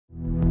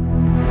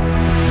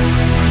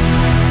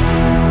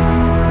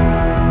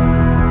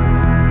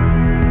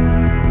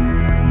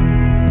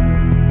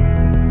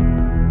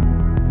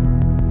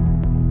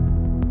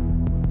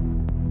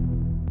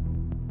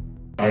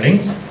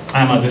Sharding.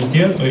 I'm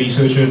Aditya, a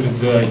researcher with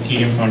the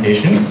Ethereum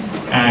Foundation,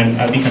 and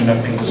I'll be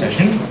conducting the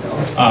session.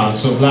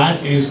 So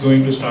Vlad is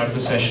going to start the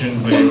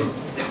session with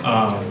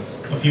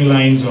a few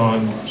lines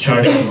on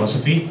Sharding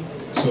philosophy.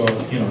 So,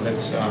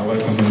 let's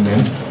welcome him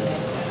then.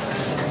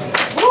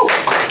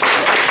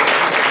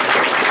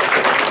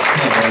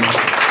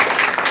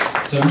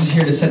 So I'm just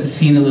here to set the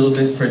scene a little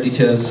bit for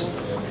Aditya's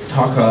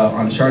talk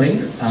on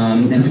Sharding,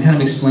 and to kind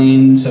of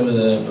explain some of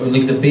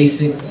the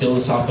basic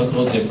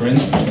philosophical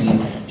difference between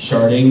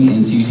Sharding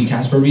in CBC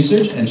Casper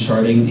research and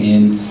Sharding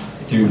in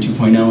Ethereum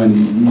 2.0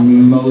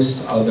 and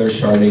most other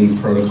Sharding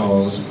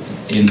protocols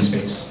in the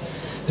space.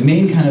 The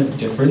main kind of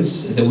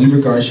difference is that we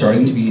regard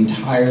Sharding to be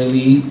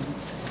entirely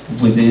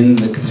within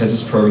the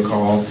consensus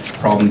protocol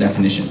problem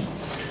definition.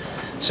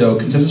 So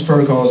consensus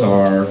protocols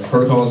are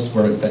protocols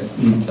that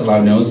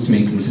allow nodes to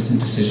make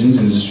consistent decisions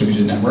in a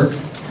distributed network.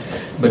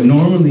 But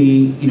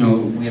normally,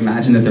 we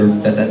imagine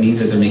that means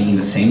that they're making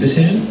the same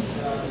decision.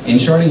 In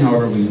Sharding,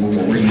 however, what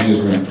we're going to do is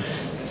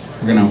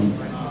we're going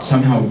to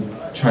somehow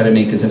try to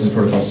make consensus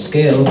protocols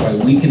scale by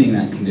weakening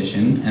that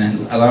condition and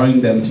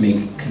allowing them to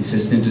make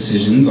consistent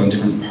decisions on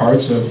different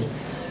parts of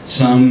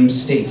some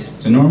state.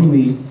 So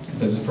normally,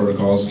 consensus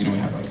protocols, we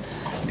have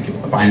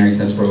a binary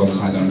consensus protocol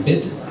decides on a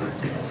bit.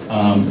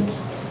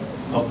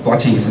 A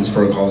blockchain consensus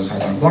protocol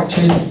decides on a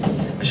blockchain.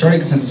 A sharding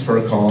consensus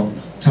protocol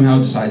somehow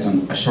decides on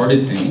a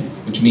sharded thing,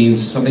 which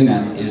means something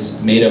that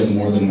is made of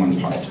more than one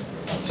part.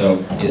 So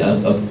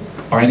a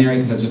binary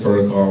consensus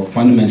protocol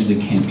fundamentally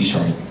can't be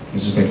sharded.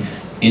 It's just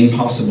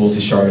impossible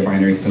to shard a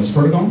binary consensus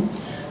protocol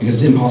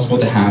because it's impossible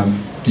to have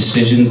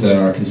decisions that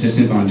are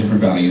consistent on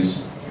different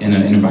values in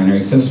a binary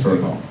consensus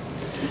protocol.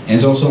 And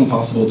it's also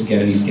impossible to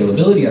get any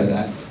scalability out of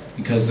that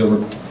because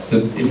the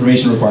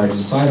information required to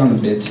decide on a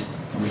bit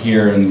over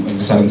here and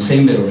decide on the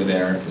same bit over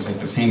there is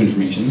the same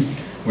information.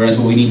 Whereas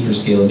what we need for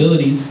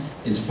scalability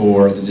is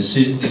for the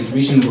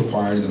information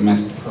required,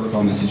 the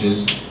protocol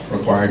messages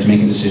required to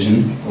make a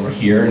decision over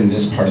here in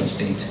this part of the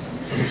state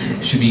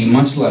should be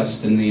much less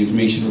than the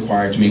information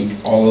required to make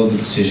all of the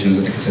decisions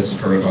that the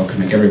consensus protocol could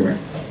make everywhere.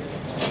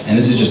 And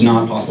this is just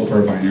not possible for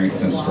a binary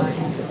consensus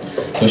protocol.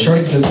 So a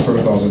sharding consensus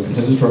protocol is a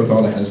consensus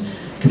protocol that has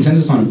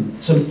consensus on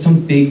some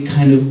big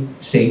kind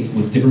of state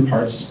with different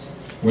parts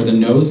where the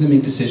nodes that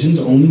make decisions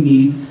only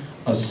need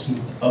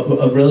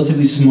a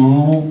relatively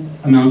small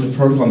amount of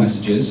protocol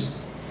messages,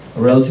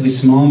 a relatively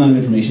small amount of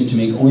information to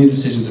make only the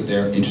decisions that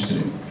they're interested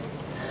in.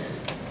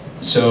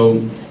 So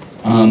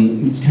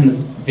this kind of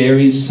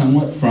varies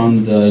somewhat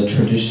from the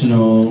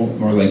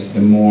traditional or the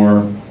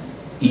more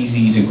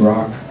easy to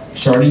grok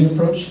sharding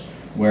approach,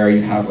 where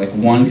you have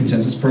one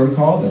consensus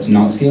protocol that's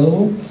not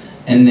scalable,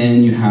 and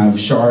then you have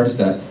shards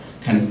that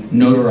kind of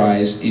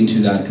notarize into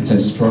that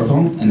consensus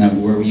protocol, and that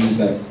where we use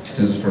that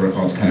consensus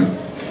protocol to kind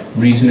of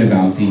reason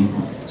about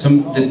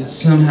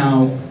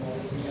somehow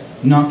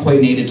not quite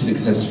native to the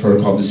consensus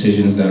protocol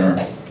decisions that are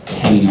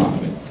hanging off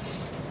of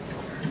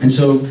it. And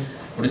so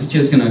what Aditya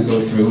is going to go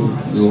through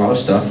is a lot of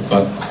stuff,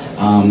 but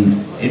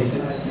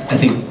I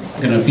think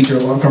I'm going to feature a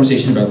lot of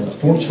conversation about the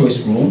fork choice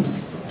rule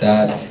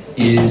that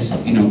is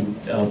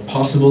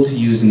possible to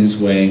use in this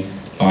way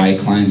by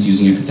clients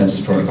using a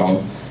consensus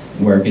protocol,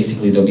 where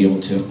basically they'll be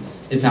able to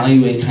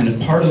evaluate kind of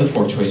part of the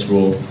fork choice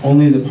rule,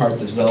 only the part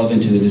that's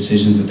relevant to the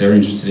decisions that they're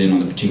interested in on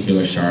the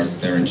particular shards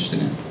that they're interested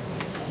in.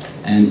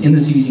 And in the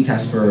CBC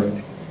Casper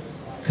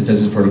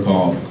consensus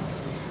protocol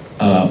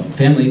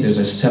family, there's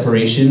a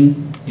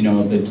separation,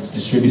 of the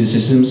distributed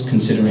systems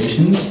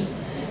considerations,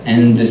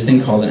 and this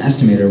thing called an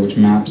estimator, which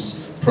maps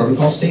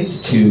protocol states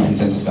to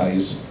consensus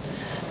values.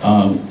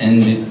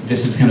 And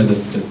this is kind of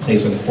the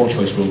place where the fork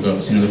choice rule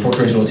goes. The fork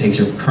choice rule takes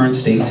your current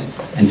state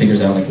and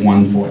figures out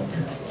one fork.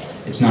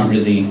 It's not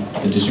really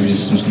the distributed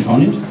systems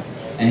component.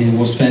 And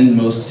we'll spend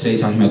most of today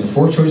talking about the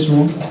fork choice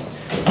rule,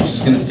 which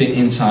is going to fit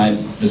inside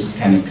this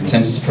kind of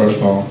consensus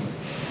protocol,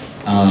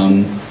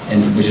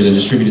 and which is a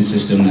distributed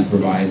system that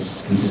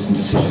provides consistent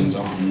decisions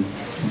on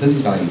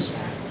consensus values.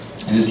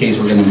 In this case,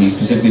 we're going to be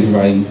specifically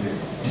providing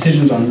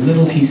decisions on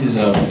little pieces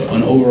of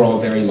an overall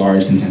very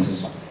large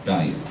consensus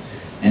value.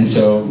 And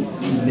so,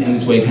 in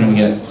this way, we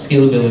get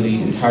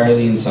scalability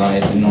entirely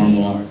inside the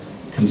normal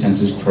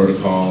consensus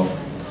protocol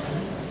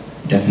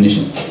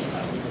definition.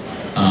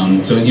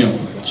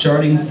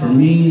 Sharding for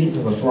me,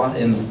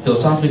 and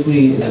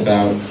philosophically, is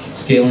about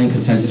scaling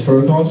consensus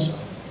protocols,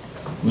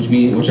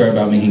 which are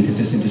about making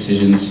consistent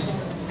decisions.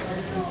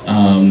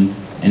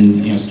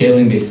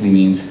 Scaling basically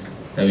means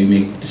that we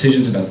make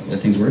decisions about the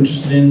things we're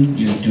interested in,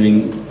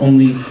 doing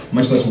only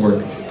much less work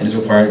that is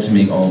required to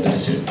make all of the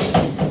decisions.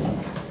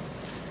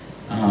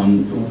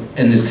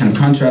 And this kind of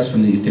contrast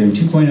from the Ethereum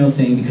 2.0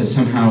 thing, because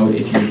somehow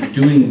if you're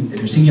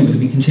syncing up with a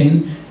beacon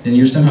chain, then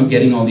you're somehow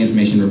getting all the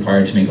information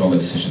required to make all the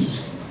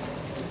decisions,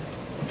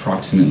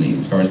 approximately,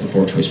 as far as the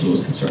fork choice rule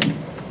is concerned.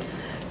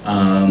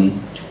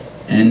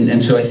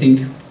 And so I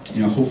think,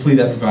 hopefully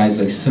that provides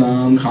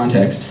some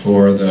context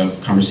for the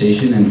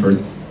conversation and for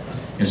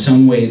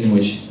some ways in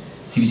which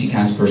CBC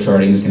Casper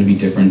sharding is going to be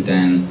different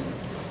than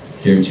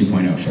Ethereum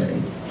 2.0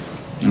 sharding.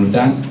 And with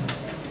that,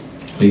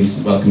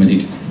 please welcome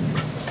Aditya.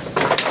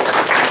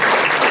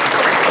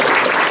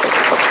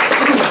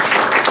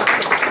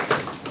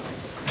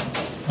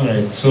 All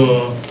right,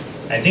 so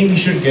I think we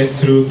should get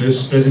through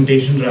this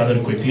presentation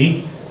rather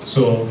quickly.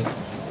 So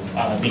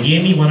they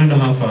gave me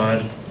 1.5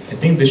 hours. I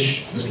think the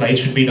slide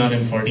should be done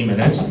in 40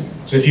 minutes.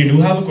 So if you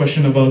do have a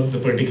question about the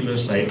particular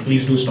slide,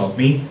 please do stop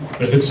me.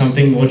 But if it's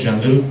something more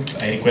general,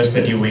 I request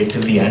that you wait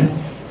till the end.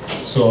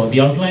 So the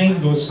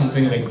outline goes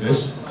something like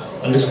this.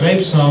 I'll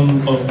describe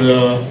some of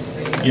the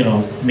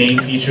main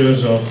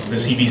features of the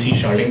CBC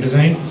sharding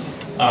design,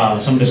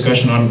 some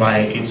discussion on why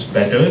it's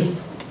better,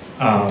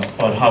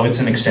 or how it's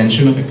an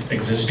extension of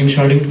existing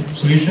sharding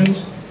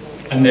solutions,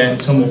 and then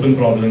some open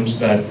problems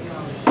that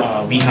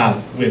we have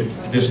with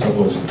this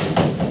proposal.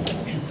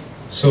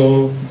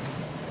 So,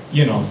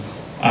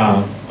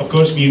 of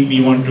course, we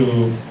want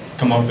to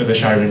come up with a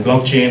sharded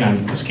blockchain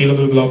and a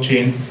scalable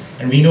blockchain,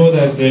 and we know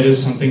that there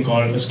is something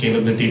called a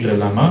scalability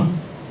dilemma.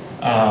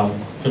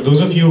 For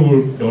those of you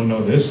who don't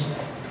know this,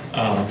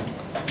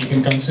 you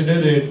can consider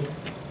it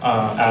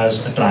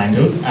as a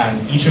triangle,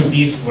 and each of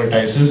these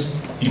vertices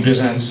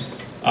represents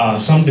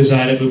some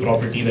desirable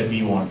property that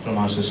we want from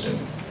our system.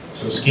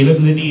 So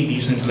scalability,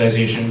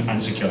 decentralization,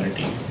 and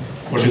security.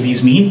 What do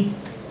these mean?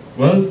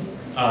 Well,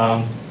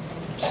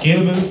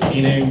 scalable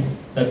meaning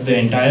that the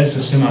entire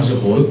system as a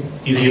whole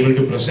is able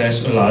to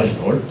process a large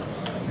load.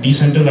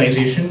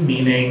 Decentralization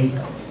meaning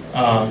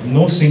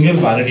no single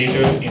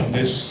validator in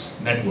this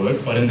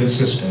network or in this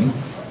system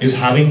is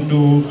having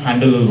to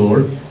handle a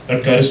load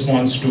that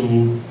corresponds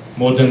to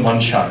more than one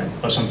shard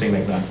or something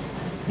like that.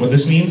 What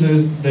this means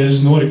is there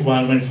is no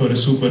requirement for a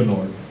super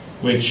node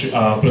which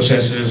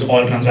processes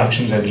all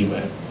transactions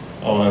everywhere,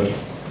 or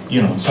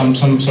some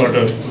sort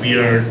of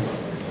weird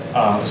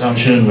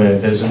assumption where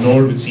there's a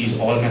node which sees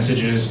all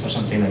messages or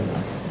something like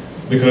that.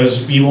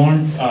 Because we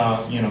want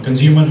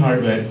consumer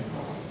hardware,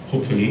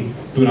 hopefully,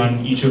 to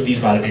run each of these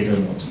validator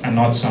nodes and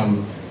not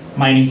some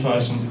mining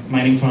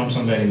farm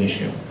somewhere in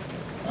Asia.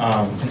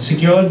 And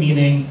secure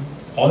meaning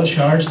all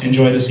shards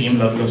enjoy the same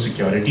level of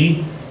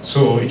security.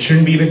 So it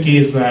shouldn't be the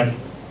case that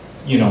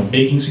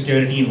baking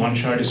security in one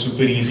shard is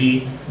super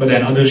easy, but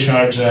then other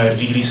shards are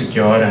really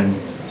secure and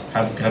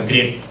have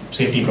great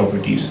safety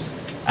properties.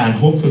 And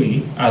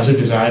hopefully, as a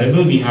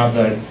desirable, we have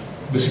that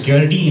the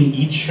security in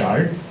each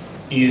shard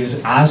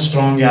is as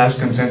strong as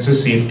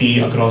consensus safety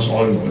across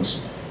all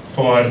nodes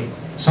for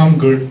some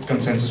good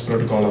consensus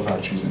protocol of our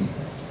choosing.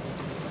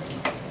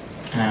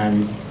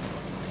 And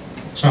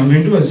so I'm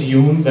going to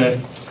assume that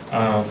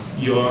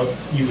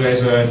you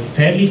guys are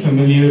fairly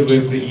familiar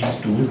with the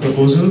ETH2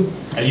 proposal.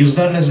 I'll use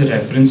that as a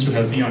reference to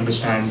help you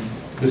understand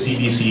the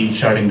CBC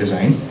sharding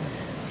design.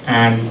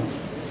 And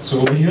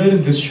so over here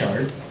in this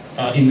shard,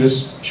 in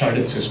this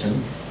sharded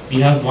system,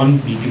 we have one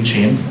beacon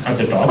chain at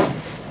the top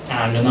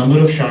and a number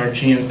of shard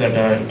chains that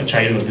are a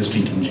child of this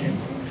beacon chain.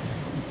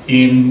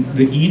 In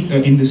the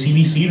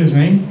CBC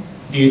design,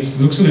 it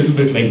looks a little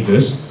bit like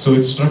this. So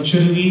it's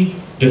structurally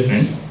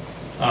different.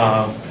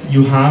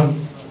 You have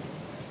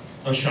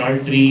a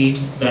shard tree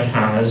that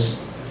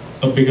has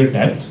a bigger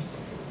depth.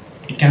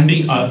 It can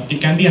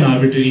be an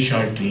arbitrary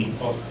shard tree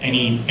of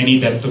any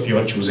depth of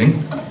your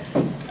choosing,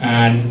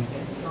 and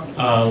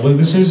well,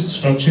 this is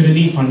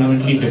structurally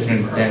fundamentally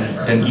different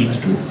than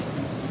ETH2.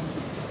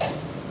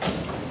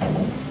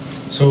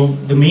 So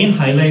the main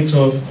highlights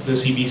of the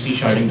CBC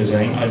sharding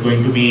design are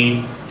going to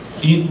be,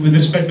 with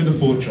respect to the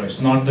fork choice,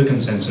 not the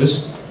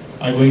consensus,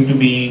 are going to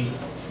be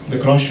the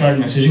cross-shard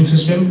messaging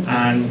system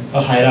and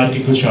a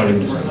hierarchical sharding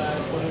design.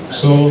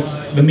 So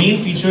the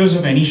main features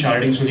of any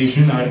sharding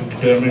solution are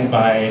determined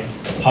by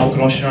how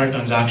cross-shard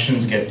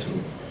transactions get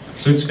through.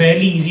 So it's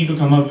fairly easy to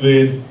come up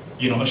with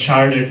a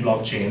sharded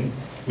blockchain,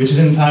 which is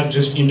in fact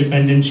just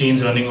independent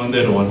chains running on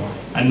their own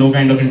and no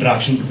kind of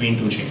interaction between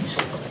two chains.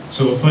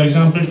 So for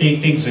example,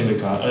 take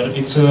Zilliqa.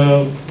 It's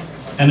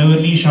an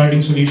early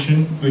sharding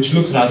solution which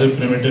looks rather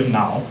primitive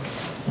now,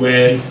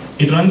 where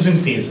it runs in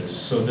phases.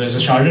 So there's a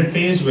sharded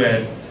phase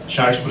where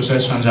shards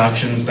process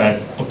transactions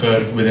that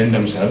occur within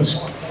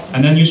themselves.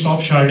 And then you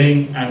stop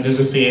sharding, and there's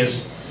a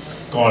phase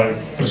called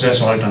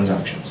process all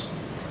transactions.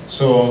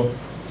 So,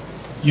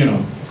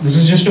 this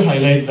is just to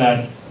highlight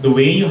that the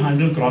way you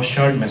handle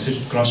cross-shard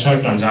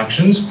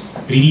transactions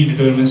really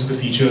determines the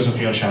features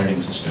of your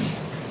sharding system.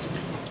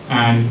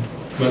 And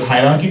well,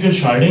 hierarchical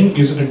sharding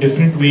is a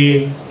different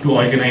way to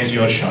organize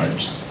your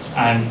shards.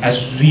 And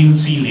as we'll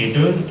see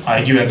later,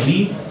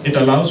 arguably, it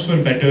allows for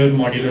better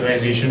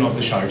modularization of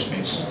the shard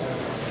space.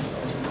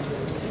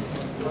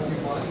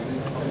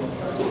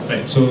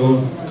 Right,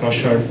 so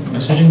cross-shard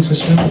messaging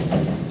system.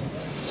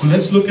 So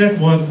let's look at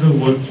what the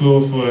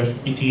workflow for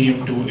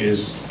Ethereum 2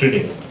 is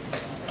today.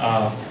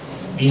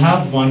 We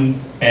have one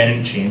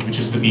parent chain, which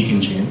is the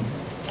beacon chain,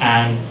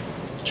 and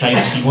child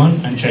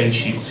C1 and child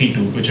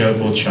C2, which are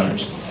both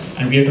shards.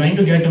 And we are trying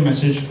to get a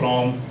message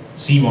from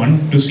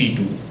C1 to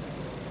C2.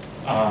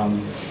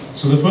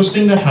 So the first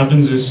thing that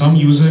happens is some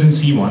user in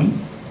C1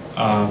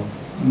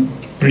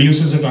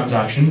 produces a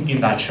transaction in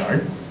that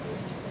shard.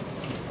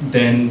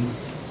 Then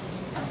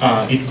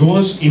it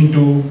goes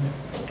into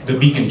the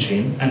beacon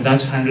chain, and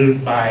that's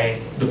handled by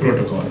the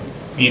protocol,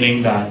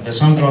 meaning that there's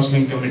some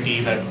cross-link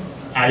committee that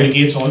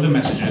aggregates all the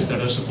messages that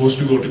are supposed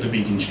to go to the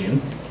beacon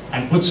chain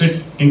and puts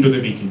it into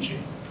the beacon chain.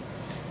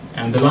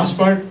 And the last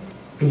part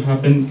to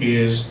happen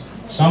is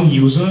some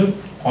user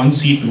on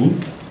C2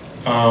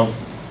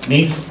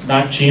 makes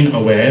that chain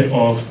aware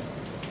of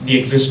the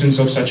existence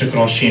of such a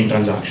cross-chain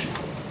transaction.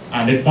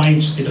 And it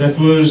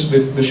refers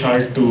the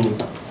shard to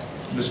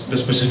the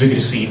specific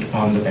receipt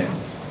on the parent.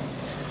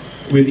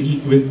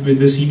 With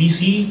the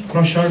CBC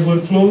cross-shard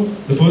workflow,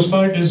 the first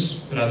part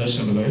is rather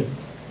similar.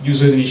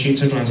 User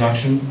initiates a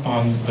transaction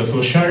on the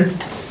first shard.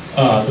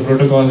 The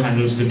protocol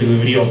handles the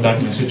delivery of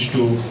that message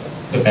to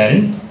the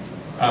parent.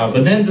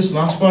 But then this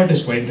last part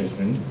is quite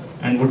different.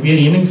 And what we are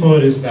aiming for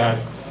is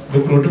that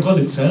the protocol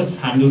itself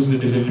handles the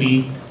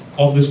delivery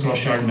of this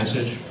cross-shard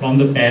message from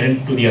the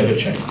parent to the other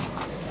child.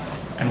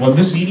 And what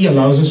this really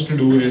allows us to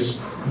do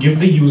is give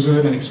the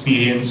user an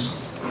experience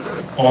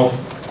of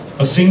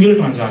a single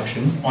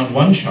transaction on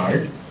one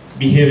shard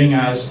behaving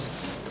as,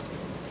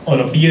 or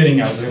appearing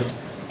as if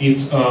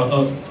it's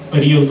a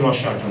real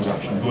cross-shard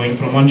transaction, going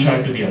from one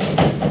shard to the other,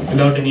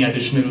 without any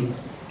additional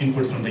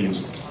input from the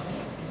user.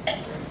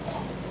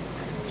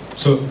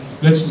 So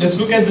let's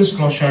look at this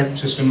cross-shard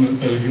system a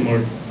little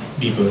more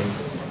deeper.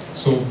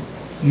 So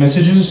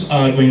messages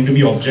are going to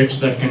be objects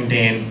that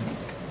contain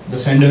the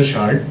sender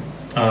shard,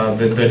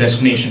 the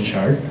destination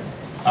shard,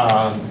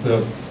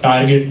 the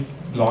target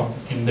block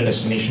in the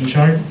destination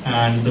shard,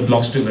 and the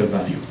blocks to live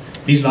value.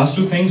 These last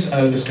two things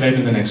I'll describe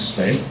in the next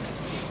slide.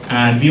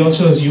 And we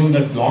also assume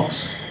that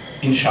blocks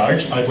in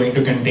shards are going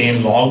to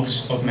contain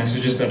logs of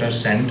messages that are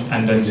sent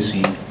and then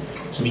received.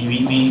 So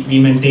we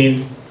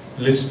maintain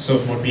lists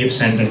of what we have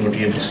sent and what we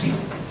have received.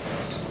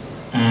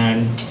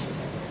 And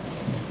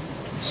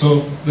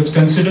so let's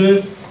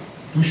consider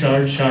two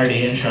shards, shard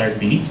A and shard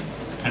B.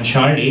 And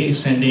shard A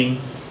is sending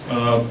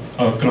a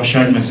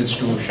cross-shard message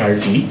to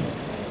shard B.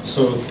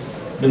 So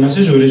the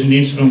message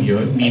originates from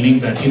here, meaning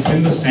that it's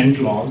in the sent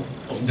log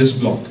of this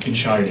block in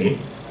shard A.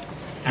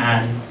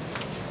 And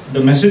the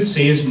message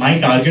says my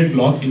target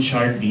block in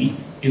shard B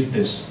is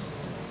this.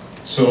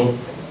 So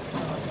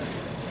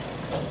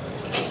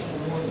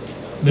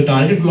the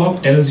target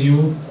block tells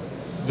you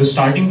the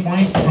starting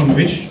point from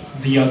which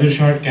the other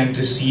shard can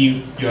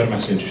receive your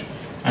message.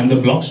 And the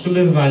blocks to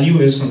live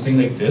value is something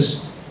like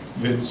this.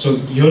 So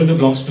here the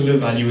blocks to live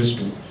value is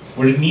 2.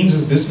 What it means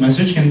is this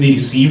message can be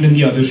received in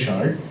the other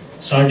shard,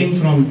 starting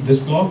from this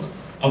block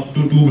up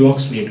to 2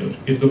 blocks later,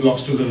 if the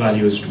blocks to live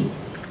value is 2.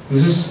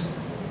 This is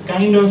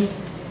kind of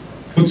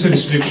puts a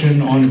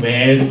restriction on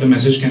where the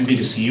message can be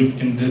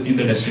received in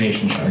the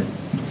destination shard.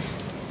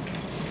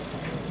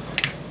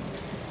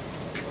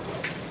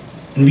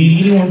 And we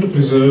really want to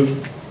preserve,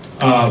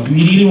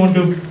 we really want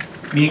to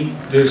make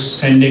this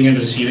sending and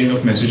receiving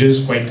of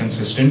messages quite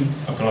consistent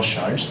across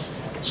shards.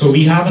 So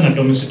we have an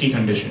atomicity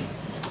condition,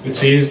 which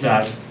says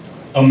that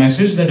a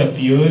message that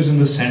appears in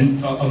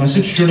the a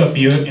message should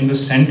appear in the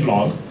sent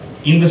log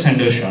in the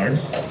sender shard,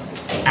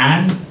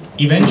 and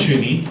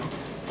eventually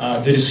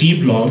the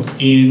received log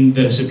in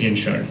the recipient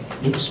shard.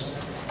 Oops.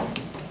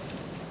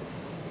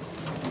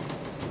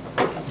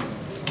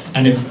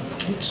 And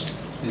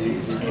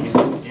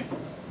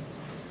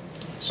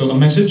so a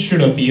message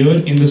should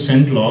appear in the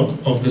sent log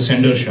of the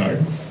sender shard,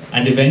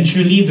 and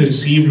eventually the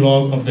received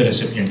log of the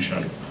recipient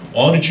shard,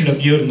 or it should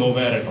appear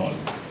nowhere at all.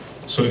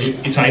 So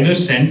it's either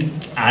sent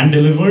and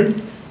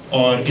delivered,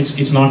 or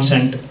it's not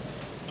sent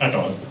at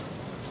all.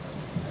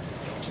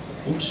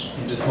 Oops.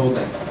 You just hold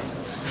that.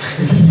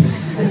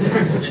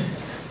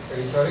 Are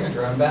you starting a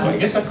drum band? Well, I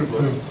guess that could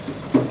work.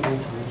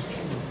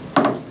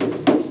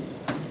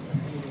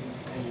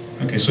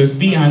 Okay, so if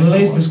we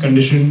analyze this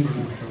condition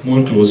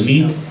more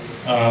closely,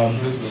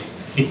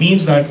 it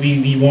means that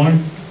we want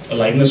a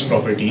liveness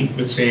property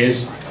which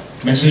says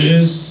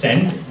messages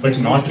sent but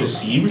not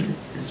received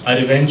are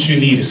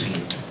eventually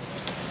received.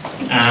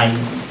 And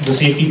the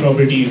safety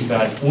property is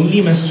that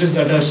only messages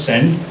that are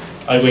sent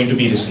are going to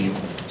be received.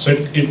 So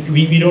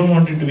we don't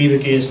want it to be the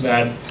case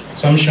that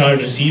some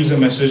shard receives a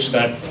message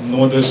that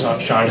no other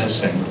shard has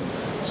sent.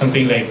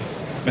 Something like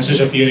message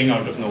appearing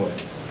out of nowhere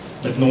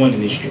that no one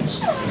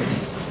initiates.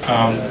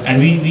 And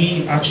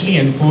we actually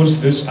enforce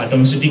this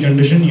atomicity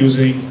condition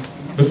using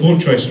the 4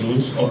 choice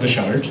rules of the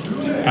shards.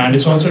 And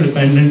it's also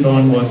dependent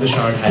on what the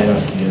shard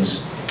hierarchy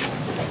is.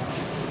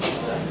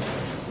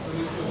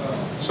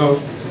 So,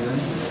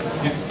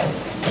 yeah.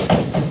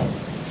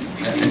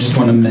 I just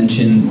want to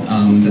mention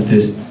that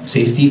this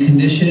safety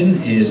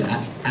condition is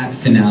at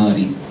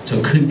finality. So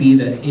it could be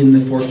that in the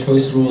 4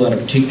 choice rule at a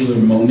particular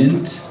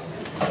moment,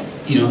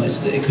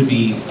 it could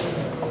be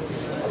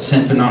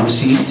sent but not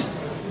received,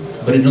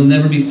 but it'll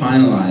never be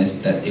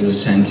finalized that it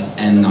was sent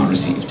and not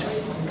received.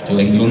 So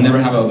you'll never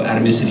have an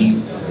atomicity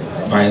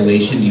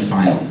violation be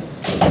final,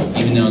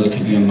 even though there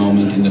could be a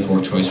moment in the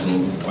 4 choice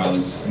rule while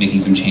it's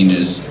making some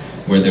changes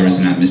where there is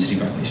an atomicity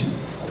violation.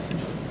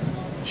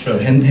 Sure,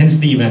 hence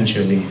the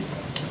eventually.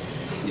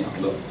 Yeah,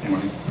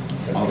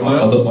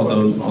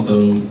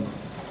 although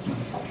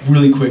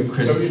really quick,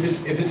 Chris. So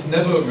if it's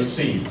never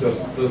received,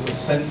 does the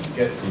sent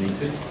get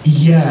deleted?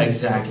 Yeah,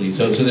 exactly.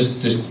 So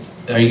there's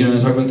are you going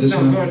to talk about this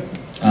one? Go ahead.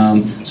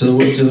 So the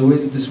way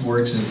that this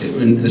works is,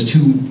 there's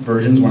two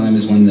versions. One of them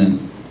is when the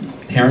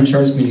parent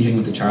shard is communicating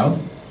with the child,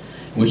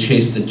 in which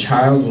case the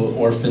child will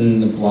orphan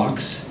the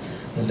blocks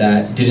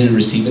that didn't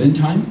receive it in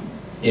time,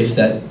 if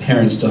that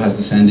parent still has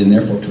the send in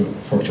their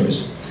fork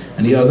choice.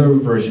 And the other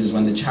version is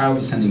when the child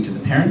is sending to the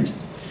parent,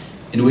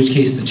 in which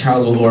case the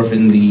child will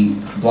orphan the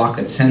block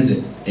that sends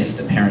it if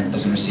the parent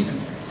doesn't receive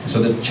it.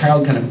 So the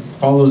child kind of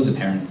follows the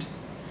parent.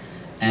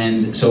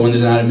 And so when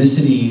there's an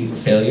atomicity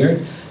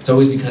failure, it's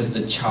always because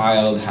the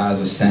child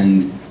has a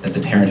send that the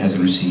parent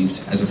hasn't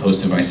received, as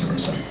opposed to vice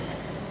versa.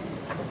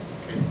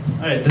 Okay.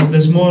 All right,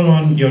 there's more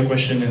on your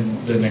question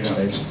in the next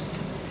slides.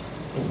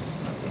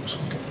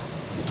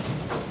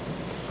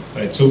 All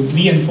right, so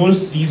we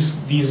enforce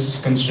these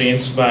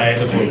constraints by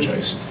the fork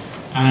choice.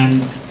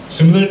 And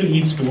similar to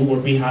ETH2,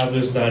 what we have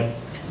is that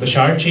the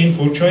shard chain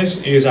fork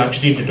choice is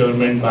actually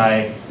determined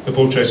by the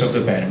fork choice of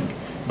the parent.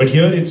 But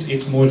here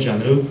it's more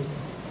general,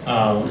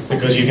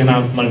 because you can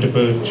have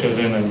multiple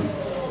children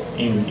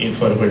in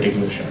for a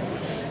particular shard.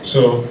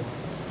 So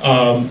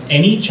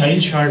any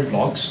child shard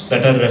blocks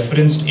that are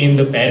referenced in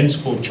the parent's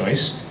fork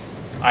choice,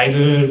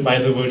 either by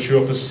the virtue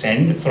of a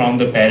send from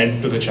the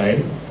parent to the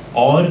child,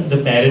 or the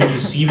parent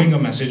receiving a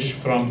message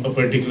from a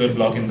particular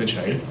block in the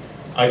child,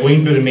 are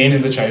going to remain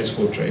in the child's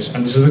fork choice.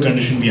 And this is the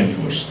condition we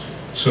enforce.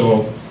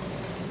 So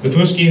the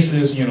first case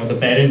is, the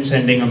parent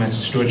sending a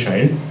message to a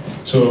child.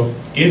 So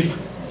if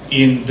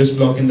in this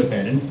block in the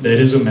parent, there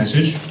is a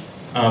message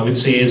which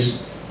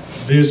says,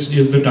 this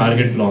is the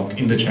target block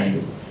in the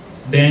child,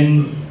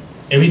 then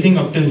everything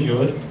up till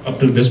here, up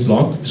till this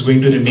block, is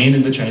going to remain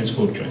in the child's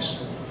fork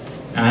choice.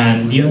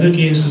 And the other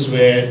case is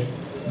where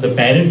the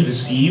parent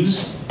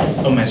receives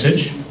a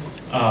message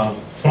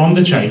from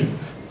the child,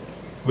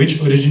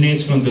 which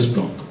originates from this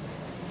block,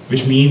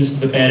 which means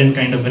the parent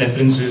kind of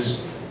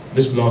references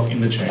this block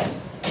in the child.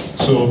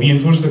 So we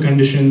enforce the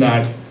condition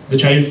that the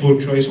child fork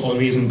choice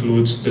always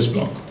includes this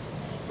block.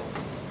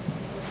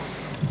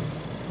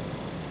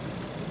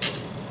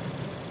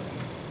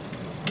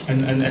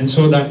 And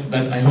so that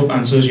I hope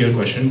answers your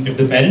question. If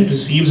the parent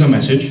receives a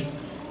message,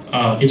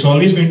 it's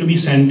always going to be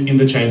sent in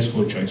the child's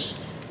fork choice.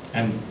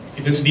 And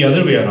if it's the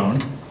other way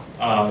around,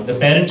 the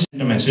parent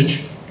sent a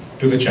message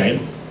to the child,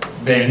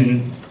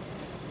 then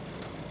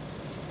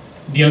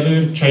the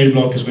other child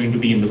block is going to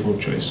be in the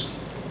fork choice.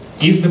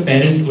 If the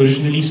parent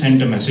originally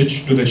sent a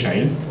message to the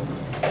child,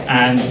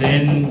 and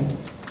then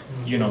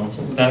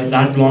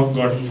that block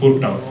got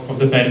forked out of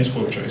the parent's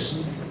fork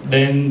choice,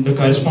 then the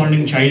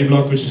corresponding child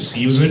block which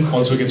receives it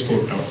also gets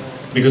forked out,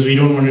 because we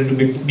don't want it to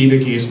be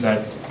the case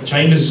that the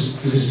child is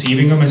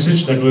receiving a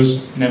message that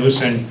was never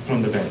sent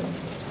from the parent.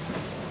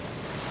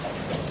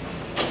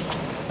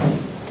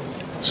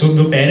 So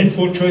the parent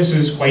fork choice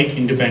is quite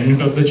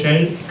independent of the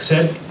child,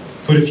 except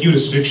for a few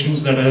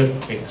restrictions that are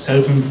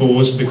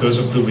self-imposed because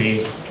of the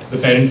way the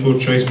parent fork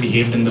choice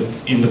behaved in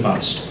the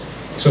past.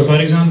 So for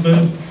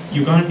example,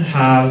 you can't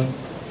have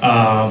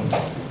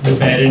the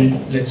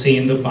parent, let's say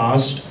in the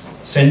past,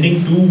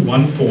 sending to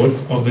one fork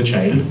of the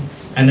child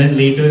and then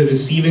later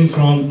receiving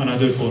from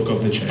another fork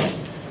of the child.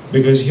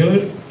 Because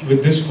here,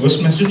 with this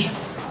first message,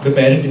 the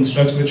parent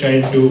instructs the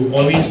child to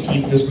always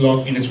keep this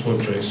block in its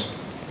fork choice.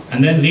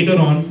 And then later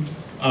on,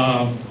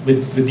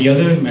 with the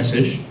other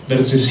message that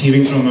it's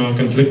receiving from a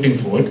conflicting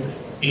fork,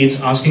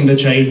 it's asking the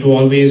child to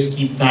always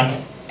keep that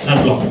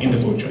block in the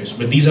fork choice.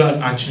 But these are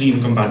actually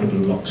incompatible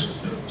blocks.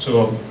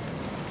 So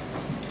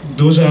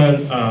those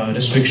are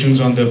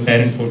restrictions on the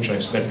parent fork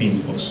choice that we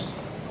impose.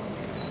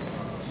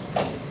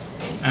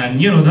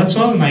 And that's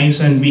all nice,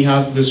 and we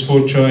have this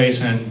fork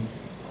choice and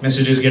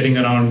messages getting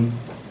around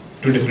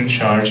to different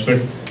shards,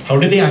 but how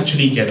do they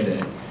actually get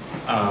there?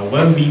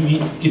 Well,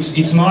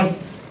 it's not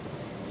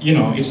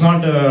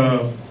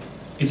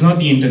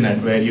the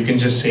internet where you can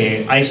just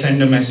say, I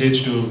send a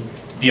message to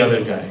the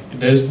other guy.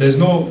 There's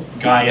no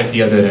guy at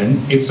the other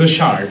end. It's a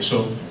shard.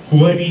 So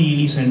who are we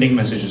really sending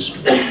messages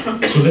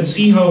to? So let's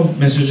see how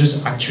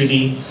messages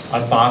actually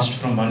are passed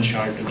from one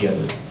shard to the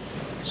other.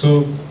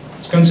 So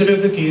let's consider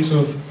the case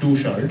of two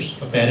shards,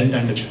 a parent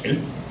and a child,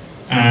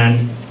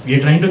 and we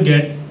are trying to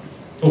get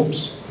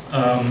oops.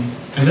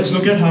 And let's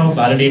look at how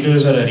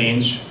validators are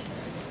arranged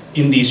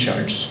in these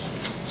shards.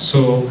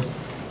 So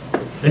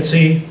let's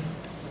say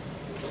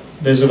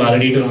there's a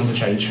validator on the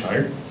child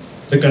shard.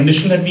 The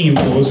condition that we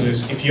impose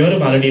is, if you're a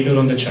validator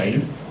on the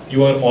child,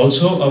 you are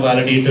also a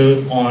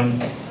validator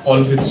on all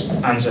of its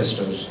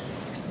ancestors.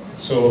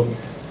 So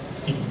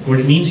what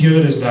it means here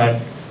is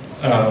that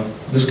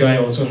this guy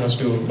also has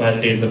to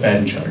validate the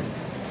parent shard.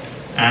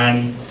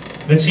 And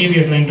let's say we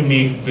are trying to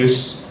make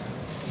this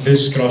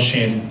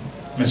cross-chain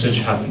message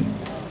happen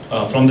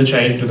from the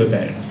child to the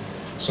parent.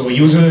 So a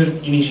user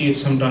initiates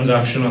some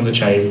transaction on the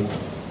child.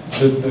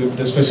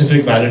 The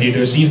specific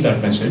validator sees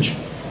that message.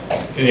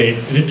 It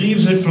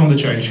retrieves it from the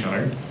child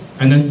shard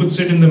and then puts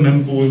it in the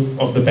mempool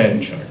of the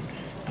parent shard.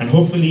 And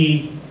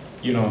hopefully,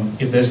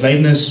 if there's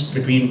liveness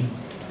between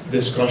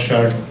this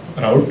cross-shard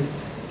route,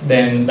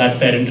 then that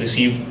parent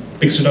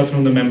picks it up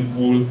from the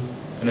mempool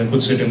and then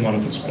puts it in one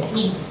of its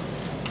blocks.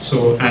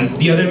 So, and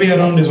the other way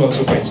around is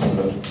also quite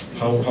similar.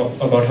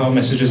 about how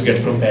messages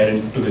get from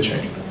parent to the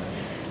child.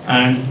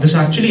 And this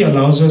actually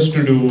allows us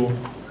to do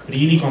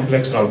really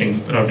complex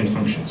routing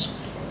functions.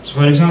 So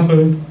for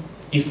example,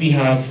 if we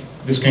have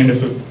this kind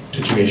of a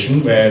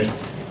situation where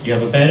you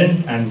have a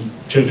parent and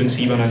children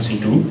C1 and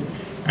C2,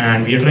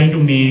 and we are trying to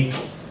make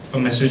a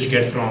message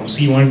get from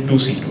C1 to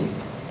C2.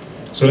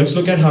 So let's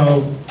look at how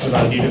the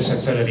validator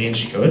sets are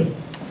arranged here.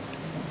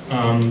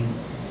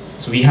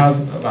 So we have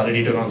a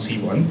validator on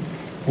C1,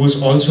 who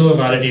is also a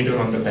validator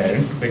on the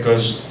parent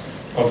because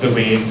of the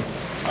way,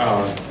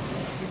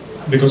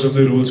 because of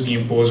the rules we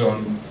impose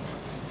on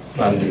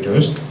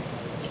validators.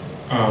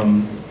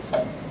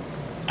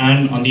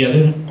 And on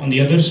the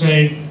other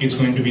side, it's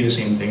going to be the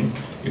same thing.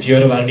 If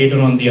you're a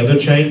validator on the other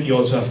child, you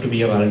also have to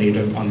be a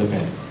validator on the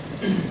parent.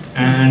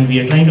 And we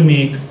are trying to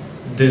make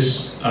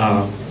this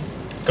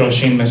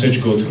cross-chain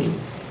message go through.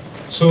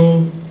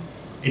 So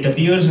it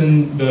appears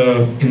in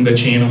the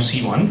chain of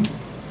C1.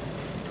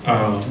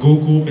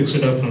 Goku picks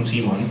it up from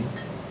C1,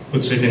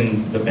 puts it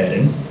in the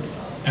parent,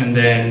 and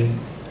then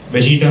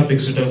Vegeta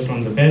picks it up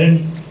from the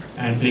parent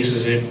and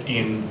places it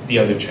in the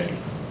other child.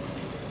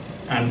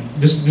 And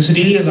this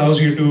really allows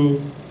you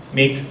to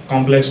make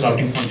complex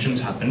routing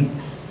functions happen,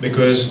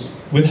 because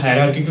with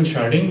hierarchical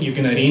sharding, you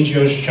can arrange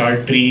your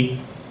shard tree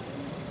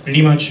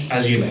pretty much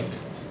as you like.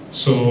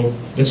 So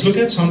let's look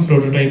at some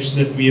prototypes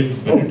that we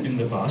have built in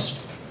the past.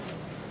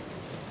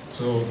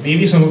 So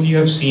maybe some of you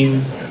have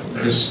seen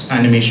this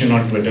animation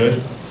on Twitter.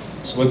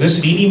 So what this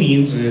really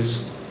means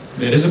is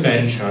there is a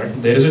parent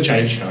shard, there is a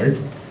child shard.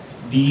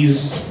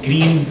 These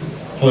green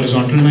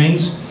horizontal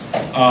lines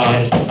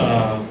are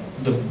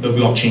the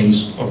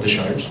blockchains of the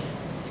shards.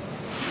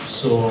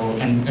 So,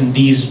 and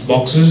these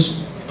boxes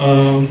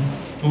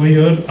over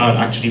here are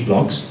actually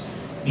blocks.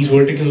 These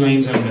vertical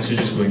lines are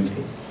messages going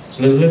through.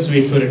 So let's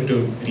wait for it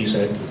to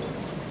reset.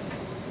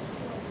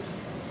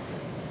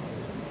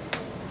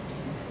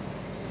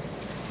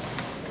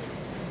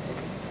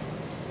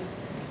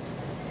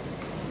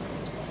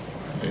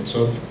 Right,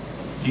 so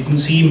you can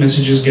see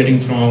messages getting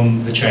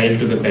from the child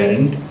to the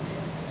parent,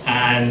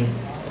 and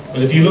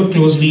well, if you look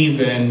closely,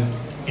 then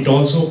it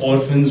also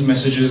orphans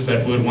messages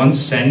that were once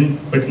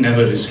sent but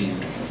never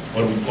received,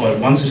 or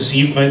once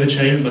received by the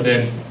child but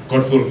then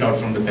got forked out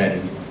from the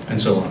parent,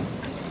 and so on.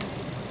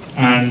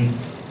 And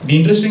the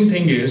interesting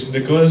thing is,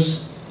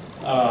 because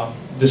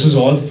this is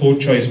all fork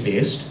choice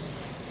based,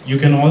 you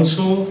can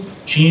also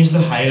change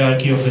the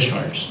hierarchy of the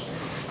shards.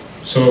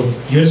 So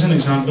here's an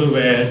example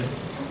where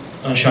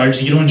shard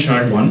 0 and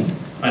shard 1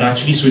 are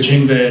actually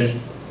switching their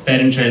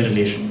parent-child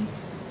relation.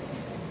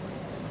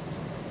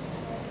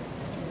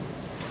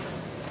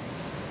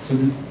 So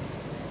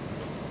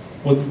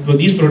what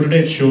these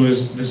prototypes show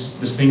is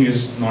this thing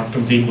is not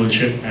complete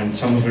bullshit, and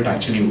some of it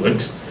actually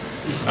works.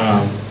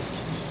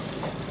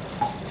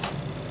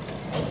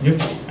 Yep.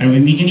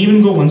 And we can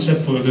even go one step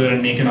further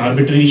and make an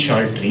arbitrary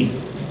shard tree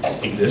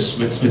like this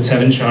with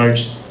 7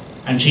 shards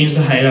and change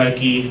the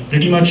hierarchy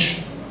pretty much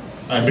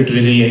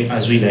arbitrarily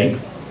as we like,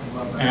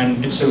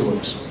 and it still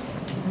works.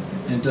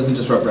 And it doesn't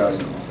disrupt routing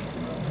at all.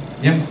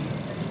 Yeah.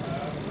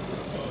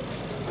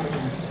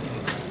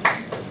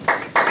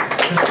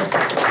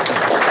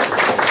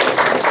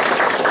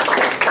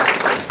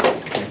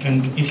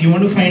 And if you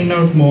want to find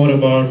out more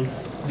about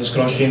this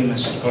cross-shard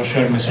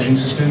messaging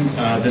system,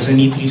 there's a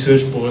neat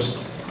research post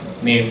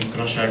named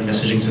cross-shard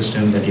messaging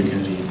system that you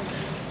can read.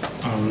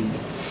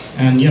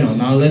 And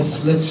now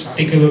let's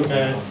take a look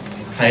at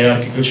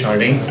hierarchical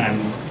sharding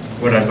and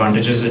what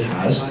advantages it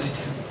has.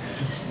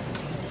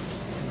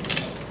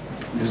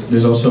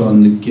 There's also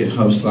on the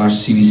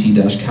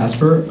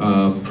GitHub/CBC-Casper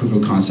proof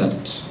of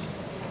concepts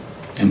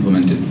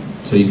implemented.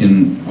 So you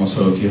can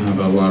also, if you have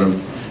a lot of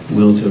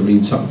will to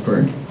read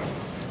software,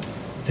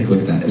 take a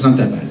look at that. It's not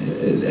that bad.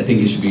 I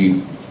think it should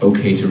be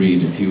okay to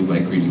read if you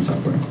like reading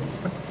software.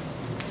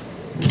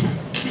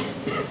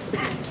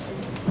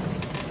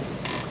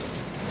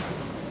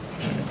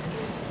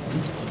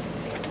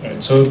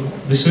 Right, so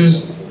this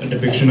is a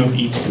depiction of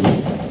ETH2.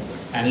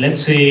 And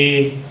let's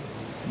say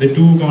the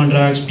 2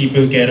 contracts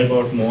people care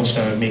about most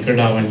are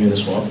MakerDAO and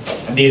Uniswap,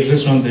 and they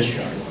exist on this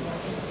shard.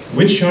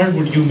 Which shard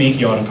would you make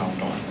your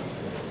account on?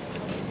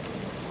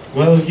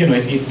 Well,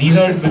 if these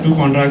are the 2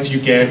 contracts you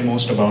care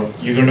most about,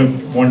 you're going to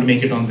want to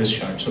make it on this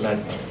shard so that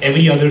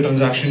every other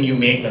transaction you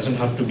make doesn't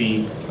have to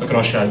be a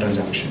cross-shard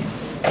transaction.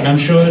 And I'm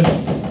sure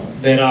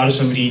there are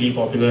some really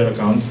popular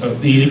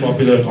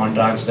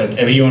contracts that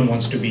everyone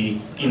wants to be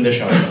in the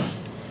shard of.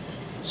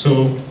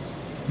 So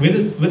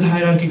with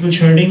hierarchical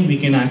sharding, we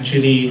can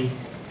actually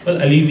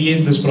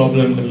alleviate this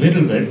problem a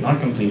little bit, not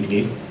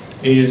completely,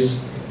 is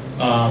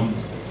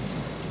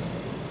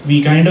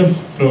we kind of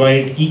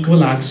provide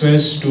equal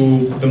access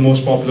to the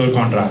most popular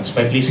contracts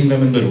by placing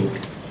them in the root.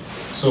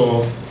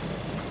 So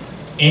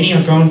any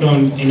account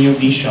on any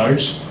of these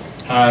shards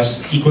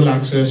has equal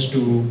access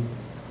to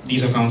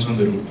these accounts on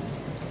the root.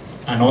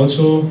 And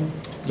also,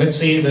 let's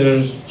say there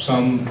are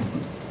some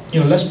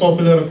less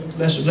popular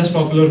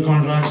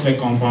contracts like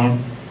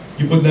Compound.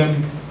 You put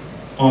them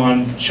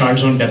on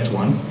shards on depth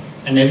 1,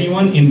 and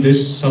everyone in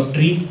this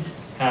subtree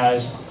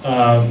has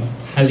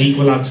has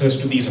equal access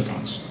to these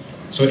accounts.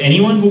 So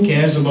anyone who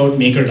cares about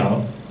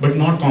MakerDAO but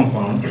not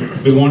Compound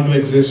will want to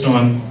exist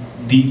on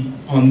these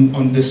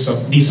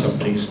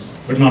subtrees,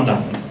 but not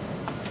that one.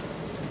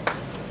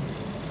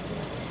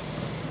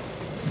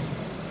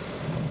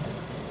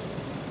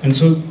 And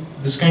so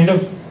this kind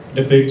of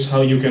depicts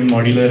how you can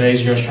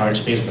modularize your shard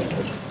space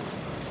better.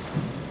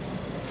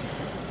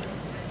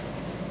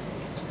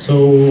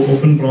 So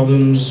open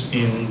problems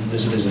in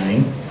this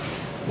design.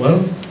 Well,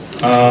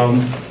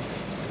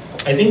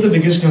 I think the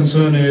biggest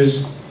concern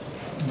is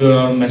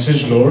the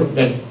message load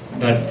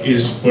that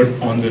is put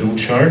on the root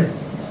shard,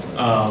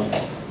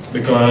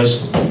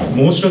 because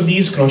most of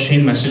these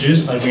cross-chain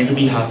messages are going to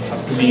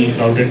have to be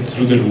routed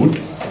through the root,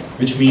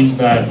 which means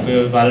that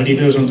the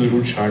validators on the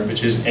root shard,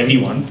 which is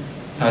everyone,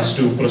 has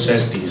to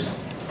process these.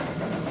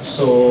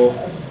 So,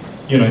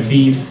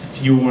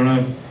 if you want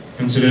to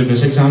consider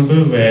this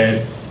example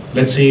where,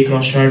 let's say,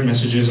 cross-shard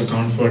messages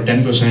account for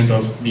 10%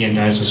 of the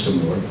entire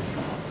system load,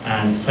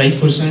 and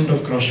 5%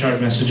 of cross-shard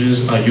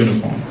messages are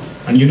uniform.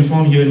 And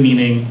uniform here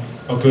meaning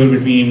occur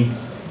between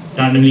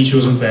randomly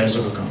chosen pairs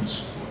of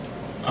accounts.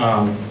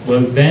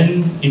 Well,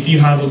 then, if you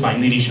have a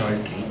binary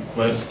shard tree,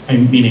 well,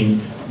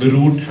 meaning the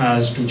root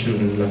has two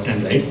children, left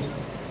and right,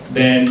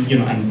 then,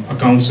 and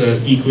accounts are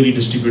equally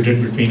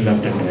distributed between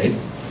left and right,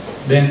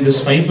 then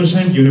this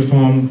 5%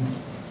 uniform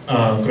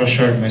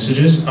cross-shard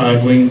messages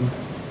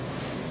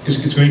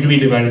it's going to be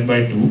divided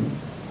by 2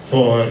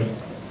 for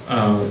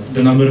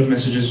the number of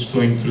messages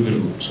flowing through the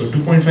root. So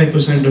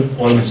 2.5% of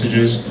all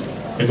messages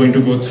are going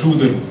to go through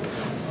the root.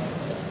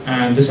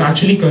 And this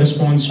actually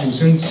corresponds to,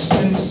 since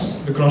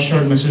the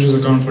cross-shard messages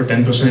account for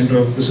 10%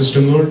 of the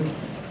system load,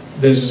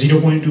 there's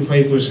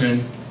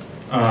 0.25%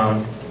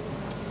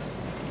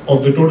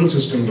 of the total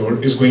system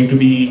load is going to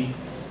be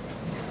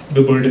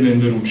the burden in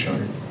the root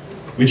shard,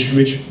 which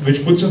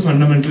puts a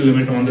fundamental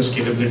limit on the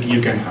scalability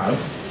you can have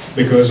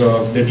because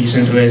of the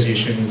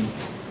decentralization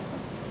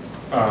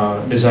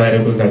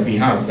desirable that we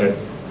have, that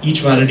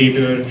each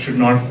validator should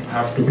not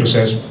have to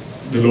process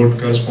the load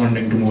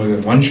corresponding to more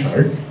than one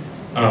shard.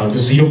 The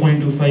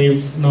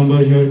 0.25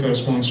 number here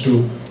corresponds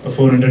to a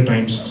 400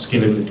 times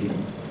scalability.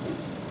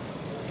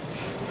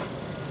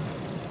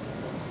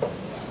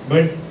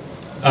 But,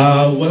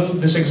 well,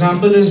 this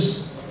example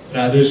is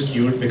rather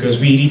skewed because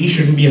we really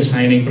shouldn't be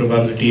assigning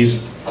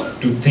probabilities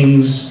to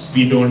things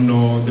we don't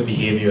know the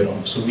behavior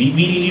of. So we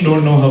really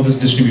don't know how this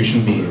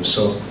distribution behaves.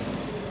 So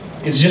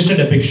it's just a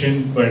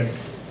depiction, but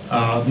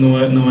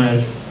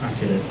nowhere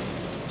accurate.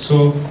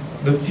 So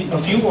a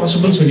few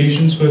possible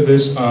solutions for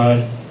this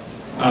are,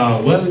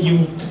 well,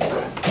 you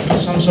do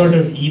some sort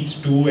of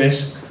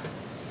ETH2-esque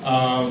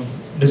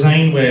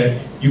design where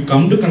you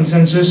come to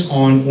consensus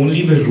on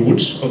only the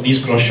roots of these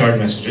cross-shard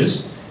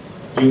messages.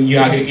 You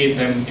aggregate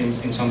them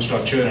in some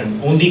structure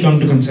and only come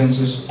to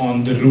consensus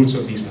on the roots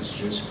of these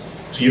messages.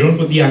 So you don't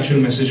put the actual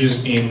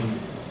messages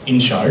in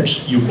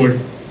shards, you put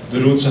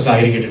the roots of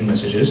aggregated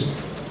messages,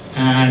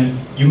 and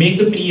you make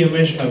the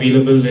pre-image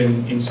available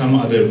in some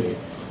other way.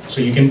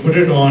 So you can put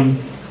it on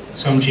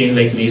some chain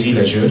like Lazy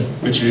Ledger,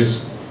 which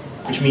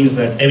means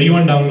that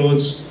everyone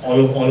downloads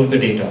all of the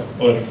data,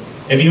 or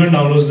everyone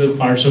downloads the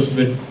parts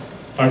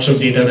of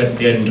data that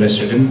they are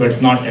interested in,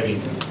 but not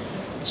everything.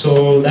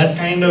 So that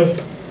kind of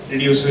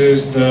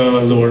reduces the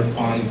load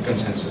on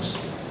consensus.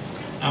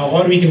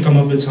 Or we can come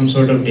up with some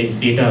sort of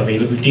data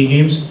availability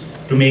games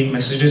to make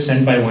messages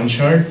sent by one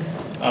shard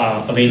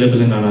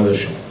available in another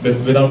shard,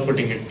 without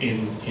putting it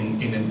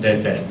in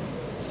their bed.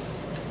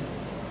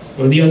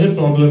 Well, the other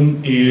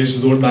problem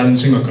is load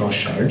balancing across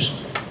shards.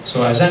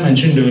 So as I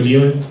mentioned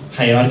earlier,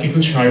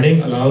 hierarchical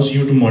sharding allows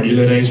you to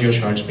modularize your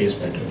shard space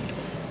better.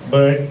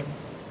 But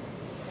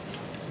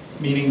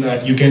meaning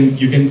that you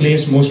can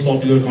place most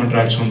popular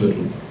contracts on the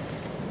root.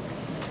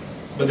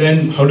 But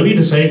then how do we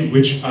decide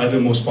which are the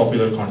most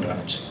popular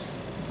contracts?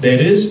 There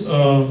is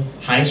a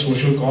high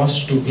social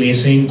cost to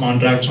placing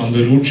contracts on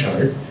the root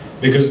shard,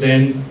 because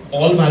then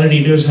all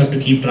validators have to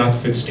keep track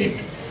of its state.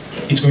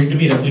 It's going to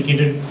be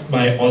replicated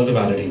by all the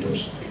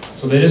validators.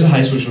 So there is a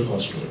high social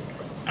cost to it.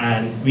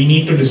 And we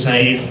need to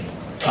decide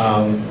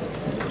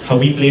how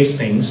we place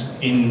things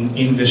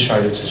in this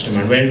sharded system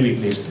and where do we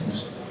place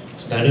things.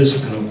 So that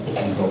is an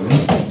open problem.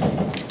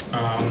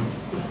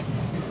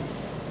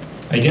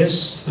 I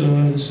guess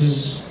this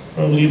is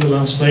probably the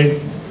last slide,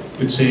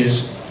 which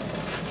says,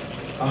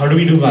 how do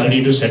we do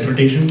validator set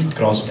rotation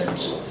across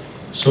depths?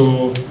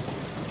 So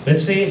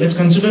let's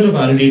consider a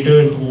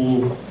validator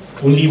who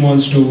only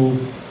wants to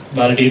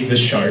validate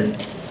this shard.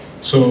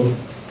 So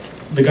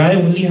the guy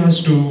only has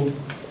to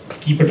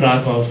keep a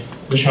track of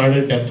the shard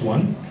at depth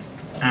 1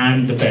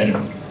 and the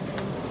parent.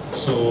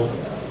 So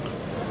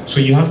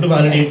you have to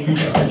validate 2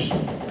 shards,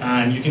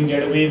 and you can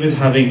get away with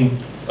having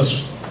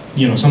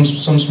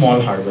some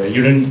small hardware.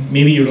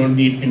 Maybe you don't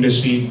need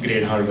industry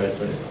grade hardware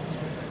for it.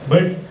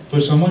 But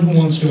for someone who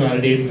wants to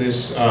validate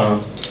this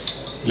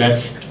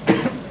left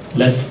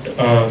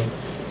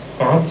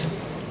path,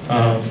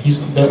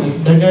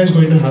 that guy is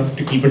going to have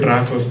to keep a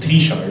track of 3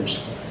 shards,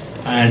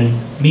 and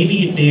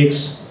maybe it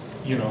takes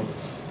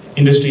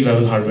industry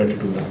level hardware to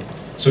do that.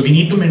 So we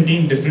need to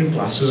maintain different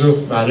classes of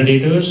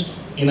validators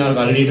in our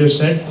validator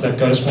set that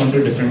correspond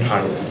to different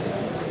hardware.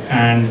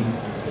 And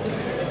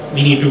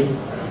we need to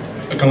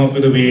come up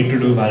with a way to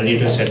do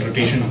validator set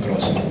rotation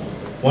across it.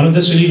 One of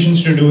the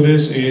solutions to do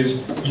this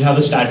is you have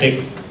a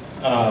static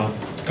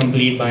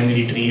complete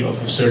binary tree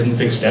of a certain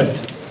fixed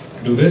depth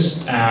to do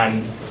this,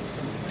 and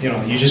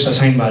you just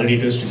assign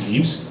validators to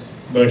leaves,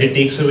 but it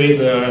takes away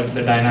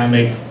the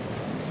dynamic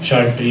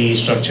shard tree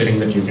structuring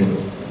that you can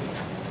do.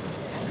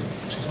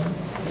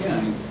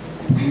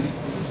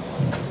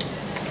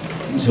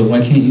 So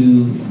why can't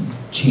you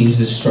change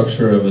the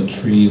structure of a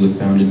tree with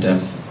bounded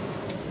depth,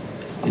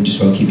 and just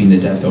while keeping the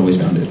depth always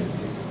bounded?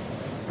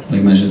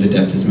 Like imagine the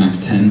depth is max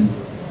 10.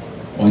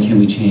 Why can't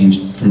we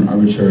change from an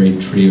arbitrary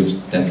tree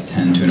of depth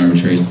 10 to an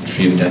arbitrary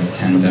tree of depth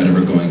 10 without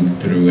ever going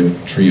through a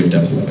tree of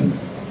depth 11?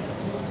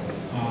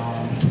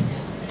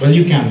 Well,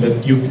 you can,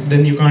 but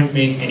then you can't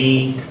make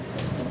any.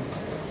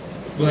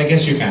 Well, I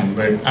guess you can,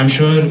 but I'm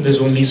sure there's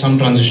only some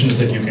transitions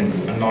that you can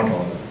do, and not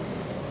all.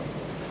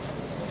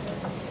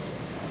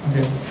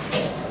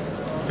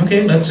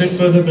 Okay, that's it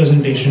for the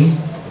presentation.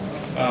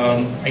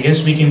 I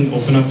guess we can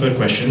open up for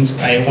questions.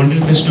 I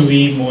wanted this to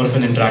be more of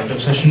an interactive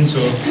session,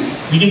 so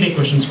we can take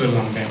questions for a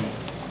long time.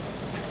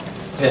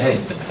 Yeah, hey,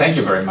 thank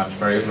you very much.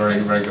 Very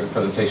good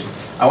presentation.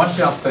 I wanted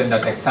to ask, in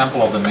that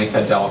example of the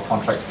MakerDAO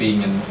contract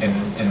being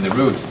in the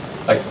root,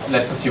 like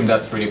let's assume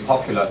that's really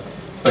popular,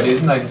 but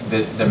isn't like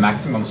the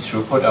maximum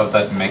throughput of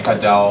that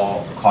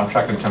MakerDAO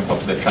contract in terms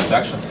of the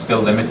transactions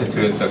still limited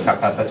to the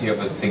capacity of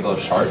a single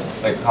shard?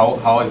 Like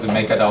how is the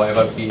MakerDAO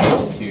ever be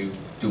able to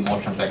do more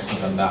transactions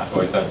than that,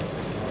 or is that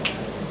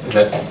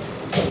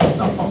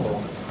not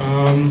possible?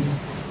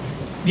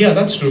 Yeah,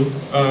 that's true.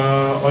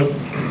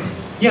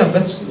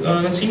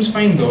 That seems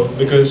fine though,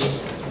 because,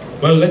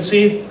 well, let's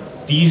say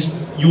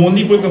you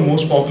only put the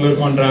most popular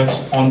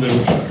contracts on the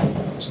root shard.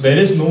 So there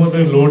is no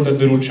other load that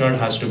the root shard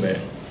has to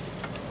bear,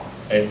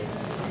 right?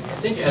 I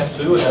think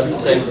F2 would have the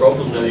same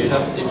problem though. You'd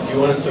have, if you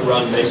wanted to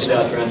run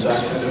MakerDAO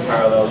transactions in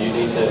parallel, you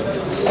need to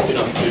spin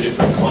up 2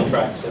 different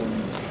contracts and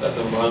let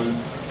them run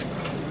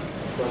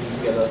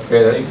together.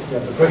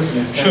 The question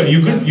is, sure,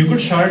 you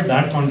could shard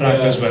that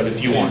contract as well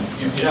if you want.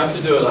 You'd have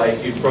to do it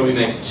like, you'd probably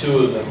make 2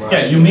 of them, right?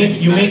 Yeah, you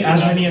make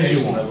as many as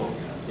you want. Level.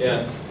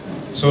 Yeah.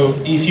 So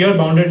if you're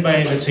bounded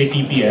by, let's say,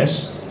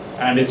 TPS,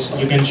 and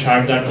you can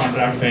shard that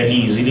contract fairly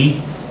easily,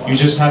 you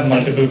just have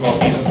multiple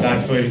copies of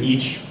that for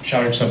each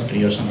shard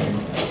subtree or something.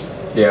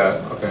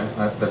 Yeah, okay.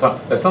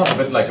 That sounds a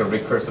bit like a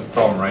recursive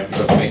problem, right?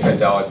 Because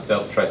MakerDAO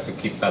itself tries to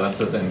keep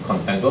balances and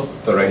consensus.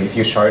 So right, if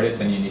you shard it,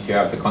 then you need to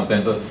have the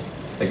consensus,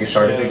 like you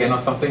shard it again or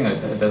something.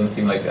 It doesn't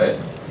seem like I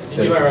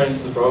think you might run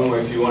into the problem where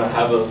if you want to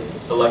have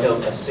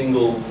a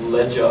single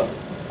ledger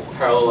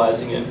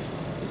parallelizing it,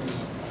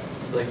 it's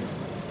like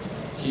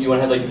you want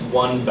to have like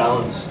one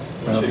balance,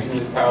 so you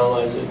can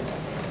parallelize it.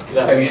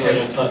 I mean,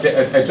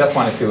 I just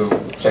wanted to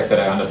check that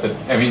I understood.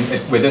 I mean,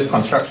 with this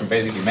construction,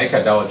 basically,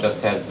 MakerDAO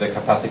just has the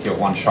capacity of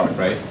one shard,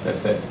 right?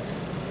 That's it.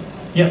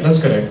 Yeah, that's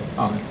correct.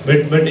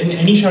 Okay. But in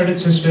any sharded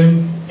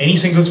system, any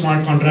single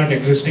smart contract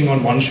existing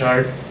on one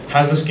shard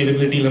has the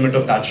scalability limit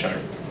of that shard.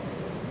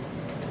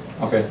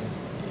 Okay.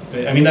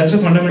 I mean, that's a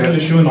fundamental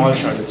issue in all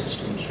sharded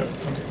systems. Sure.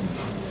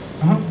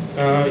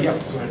 Okay. Yeah,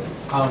 go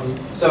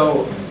ahead.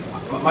 So,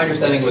 my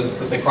understanding was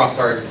that the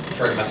cross-shard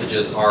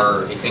messages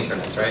are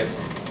asynchronous, right?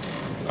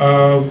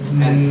 Well,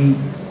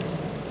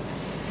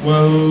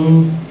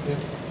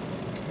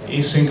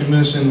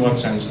 asynchronous in what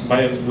sense?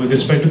 With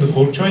respect to the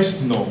fork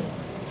choice, no.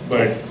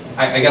 But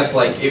I guess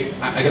like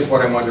I guess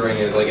what I'm wondering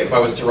is like if I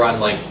was to run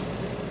like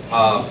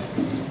I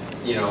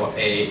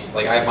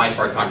have my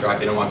smart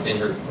contract and it wants to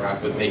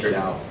interact with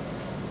MakerDAO.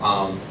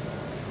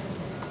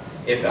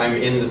 If I'm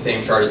in the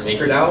same shard as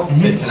MakerDAO,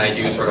 can I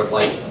do sort of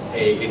like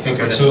a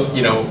asynchronous,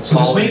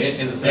 call in the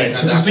same transaction?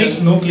 So this makes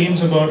no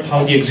claims about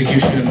how the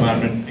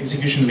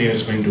execution layer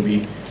is going to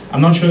be.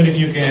 I'm not sure if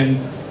you can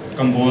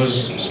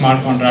compose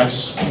smart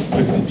contracts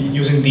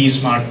using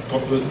these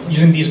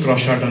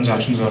cross-shard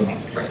transactions or not.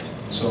 Right.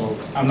 So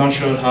I'm not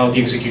sure how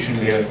the execution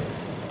layer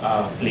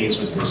plays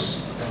with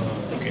this.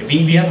 Okay,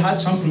 we have had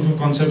some proof of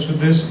concepts with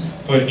this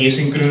for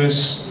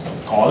asynchronous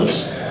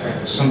calls.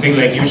 Something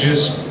like you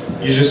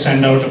just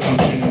send out a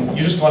function,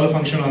 you just call a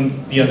function on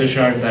the other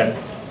shard that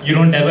you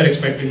don't ever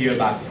expect to hear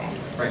back from.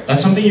 Right.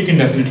 That's something you can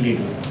definitely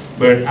do.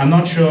 But I'm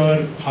not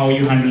sure how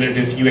you handle it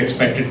if you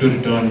expect it to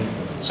return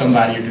some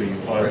value to you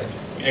or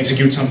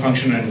execute some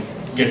function and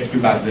get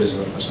you back the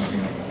result or something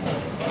like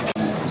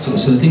that. So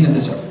the thing that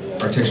this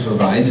architecture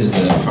provides is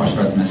the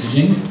cross-shard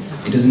messaging.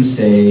 It doesn't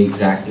say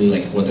exactly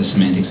like what the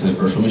semantics of the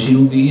virtual machine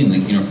will be. And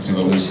like, for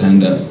example, we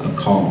send a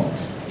call.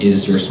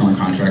 Is your smart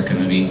contract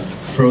going to be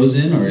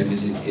frozen, or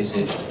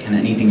can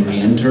anything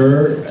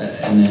re-enter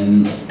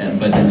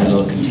but then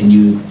it'll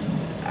continue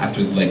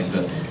after like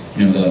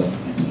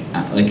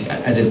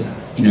as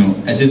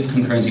if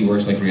concurrency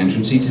works like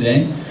reentrancy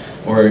today.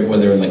 or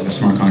whether like the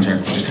smart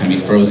contract will just kind of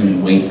be frozen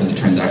and wait for the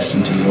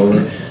transaction to be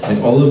over. Like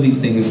all of these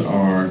things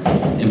are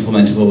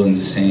implementable in the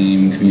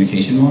same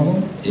communication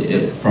model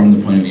from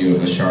the point of view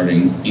of the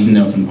sharding, even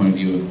though from the point of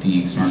view of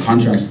the smart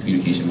contracts, the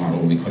communication model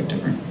will be quite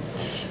different.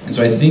 And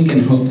so I think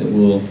and hope that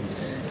we'll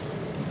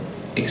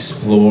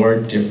explore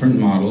different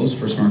models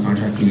for smart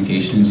contract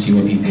communication, see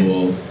what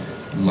people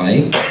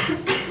like,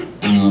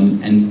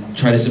 and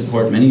try to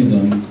support many of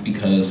them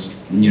because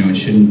it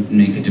shouldn't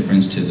make a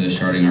difference to the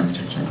sharding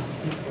architecture.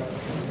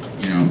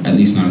 At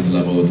least not at the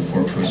level of the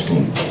fork choice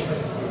rule.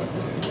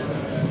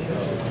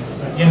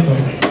 Yeah, go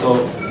ahead.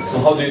 So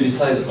how do you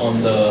decide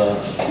on the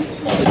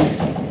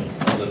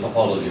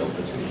topology of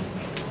the tree?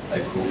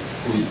 Like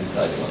who is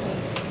deciding on that?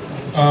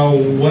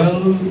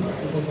 Well,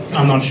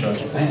 I'm not sure.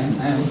 I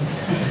am.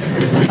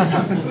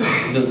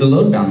 the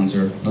load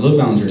balancer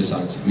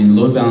decides. I mean,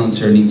 the load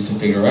balancer needs to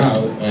figure out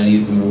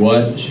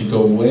what should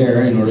go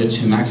where in order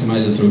to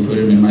maximize the throughput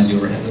and minimize the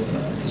overhead of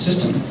the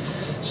system.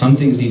 Some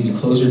things need to be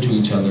closer to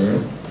each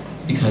other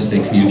because they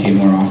communicate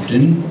more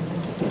often.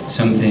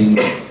 Some things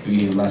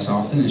be less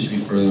often and should be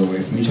further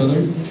away from each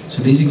other.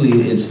 So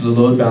basically, it's the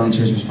load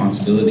balancer's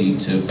responsibility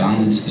to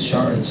balance the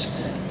shards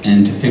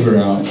and to figure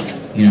out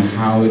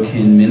how it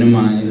can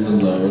minimize the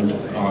load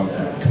of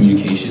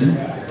communication,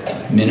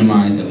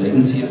 minimize the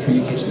latency of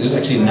communication. There's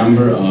actually a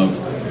number of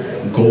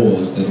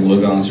goals that a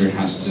load balancer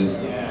has to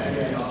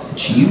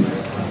achieve,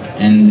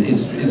 and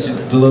it's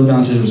the load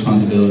balancer's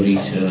responsibility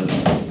to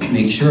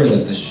make sure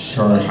that the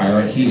shard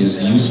hierarchy is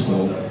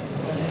useful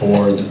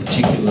for the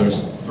particular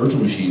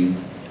virtual machine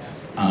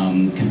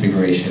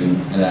configuration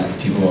that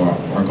people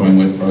are going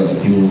with, or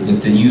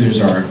that the users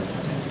are,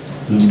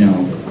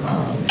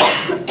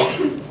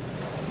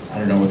 I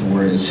don't know what the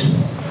word is,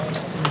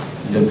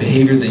 the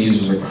behavior that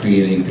users are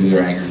creating through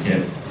their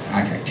aggregate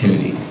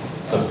activity.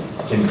 So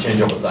can you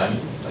change over time?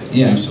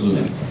 Yeah,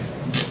 absolutely.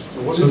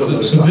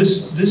 So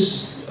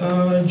this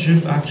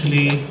GIF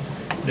actually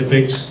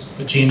depicts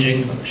the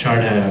changing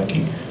shard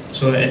hierarchy.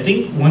 So I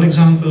think one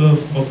example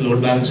of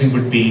load balancing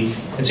would be,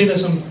 let's say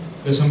there's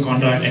some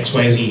contract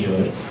XYZ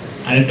here,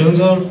 and it turns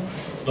out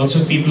lots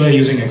of people are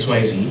using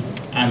XYZ,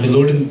 and the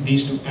load in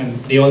these two, and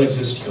they all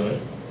exist here.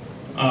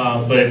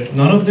 But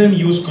none of them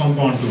use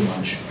compound too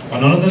much,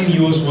 or none of them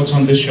use what's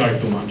on this shard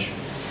too much.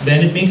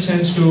 Then it makes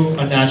sense to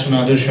attach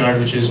another shard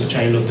which is a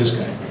child of this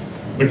guy,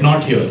 but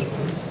not here,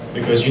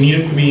 because you need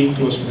it to be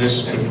close to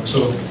this.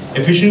 So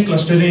efficient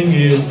clustering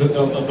is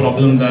a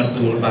problem that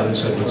the load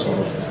balancer will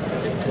solve.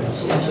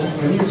 So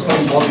can you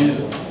explain what is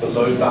the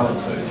load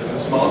balancer? Is it a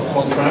smart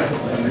contract?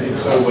 And if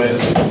so, where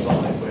does it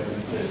reside? Where does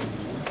it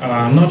live?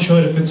 I'm not sure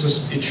if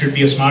it should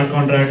be a smart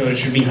contract or it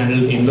should be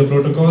handled in the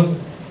protocol,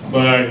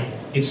 but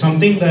it's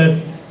something that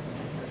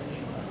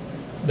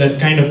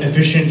kind of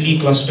efficiently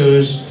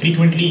clusters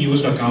frequently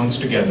used accounts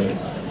together.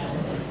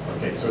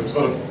 Okay, so it's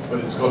got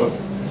to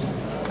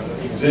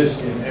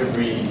exist in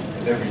every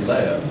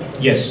layer.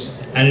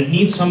 Yes, and it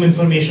needs some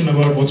information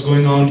about what's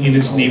going on in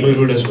its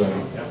neighborhood as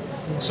well.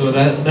 So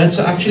that's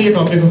actually a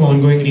topic of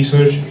ongoing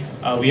research.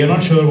 We are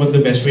not sure what the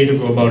best way to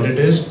go about it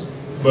is,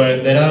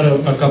 but there are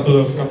a couple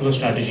of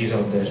strategies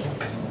out there.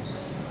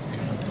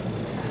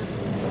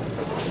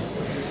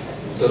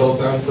 The load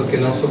balancer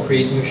can also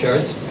create new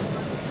shards?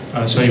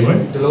 Sorry,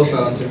 what? The load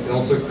balancer can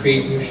also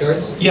create new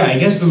shards? Yeah, I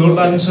guess the load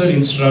balancer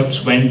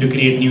instructs when to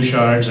create new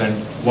shards and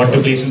what to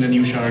place in the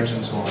new shards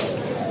and so on.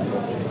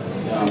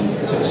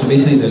 So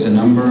basically there's a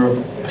number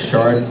of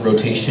shard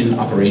rotation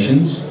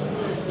operations.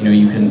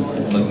 You can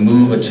like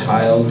move a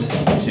child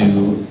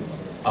to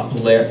upper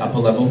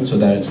level so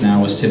that it's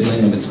now a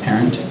sibling of its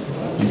parent.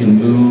 You can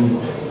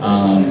move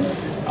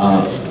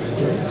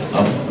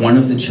one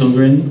of the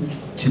children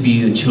to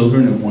be the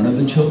children of one of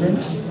the children.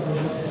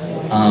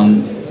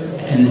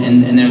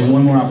 And there's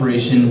one more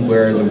operation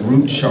where the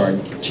root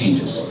shard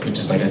changes, which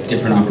is like a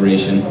different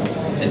operation.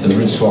 And the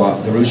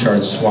root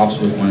shard swaps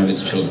with one of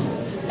its children.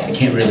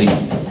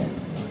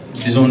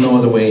 There's no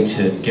other way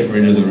to get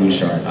rid of the root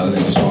shard other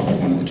than to swap with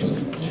one of the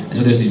children. And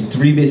so there's these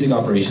three basic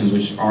operations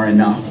which are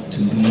enough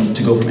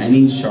to go from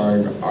any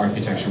shard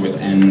architecture with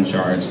n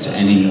shards to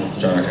any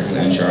shard architecture with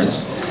n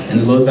shards. And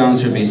the load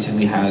balancer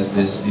basically has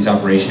these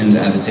operations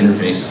as its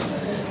interface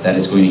that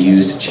it's going to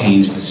use to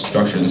change the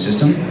structure of the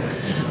system.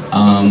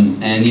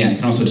 And yeah, it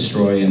can also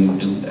destroy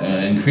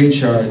and create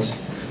shards,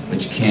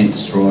 but you can't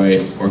destroy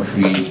or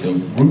create the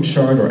root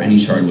shard or any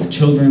shard with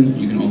children.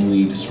 You can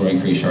only destroy and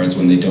create shards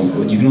when they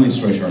don't. You can only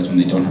destroy shards when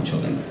they don't have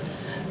children.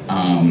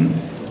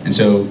 And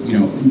so,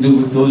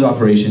 with those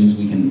operations,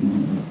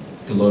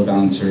 the load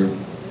balancer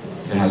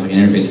that has like an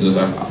interface to those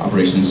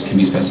operations can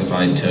be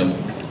specified to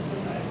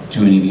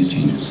do any of these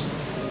changes.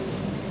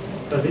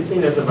 Does it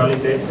mean as a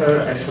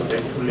validator I should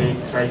actually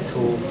try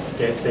to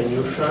get the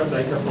new shard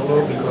like a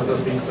follow because of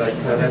things like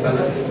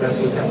rebalancing that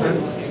will happen,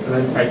 and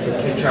then try to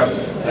catch up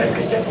like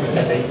I get with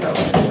the data?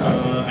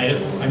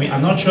 I mean,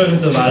 I'm not sure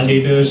if the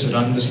validators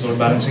run this load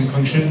balancing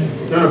function.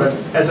 No, but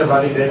as a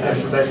validator,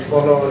 should I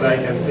follow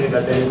like and say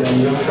that there is a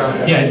new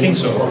shard? Yeah, I think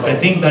so. I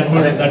think that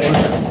would.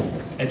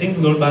 I think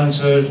the load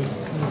balancer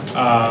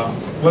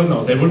Well,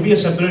 no, there would be a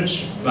separate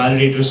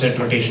validator set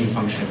rotation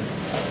function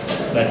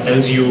that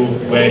tells you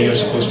where you're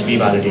supposed to be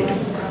validating.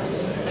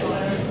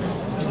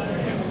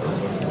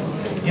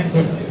 Yeah,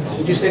 good.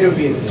 Would you say there would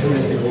be a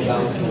deterministic load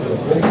balancing for the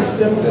whole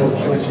system, or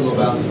deterministic load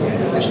balancing at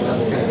the condition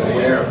level is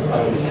aware of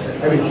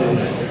everything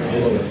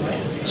below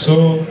it?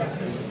 So,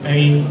 I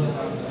mean,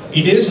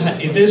 it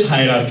is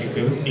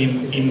hierarchical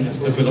in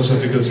the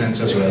philosophical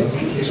sense as well.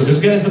 So this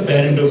guy is the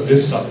parent of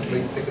this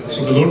subtree.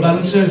 So the load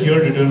balancer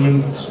here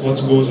determines what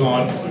goes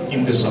on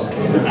in this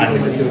subtree. And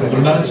the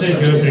load balancer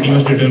here pretty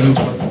much determines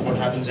what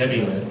happens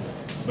everywhere.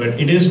 But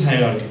it is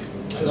hierarchical.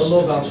 So the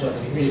load balancer has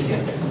to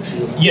communicate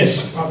to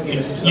yes, propagate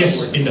messages.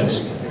 yes, it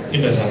does. It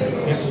does happen.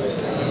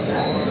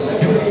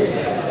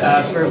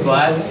 Yeah. For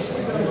Vlad,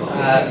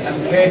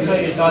 I'm curious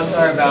what your thoughts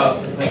are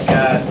about like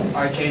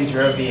R-Chain's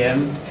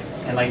RoVM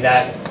and like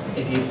that.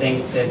 If you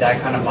think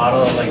that kind of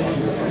model, like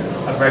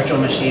a virtual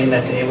machine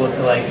that's able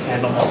to like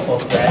handle multiple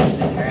threads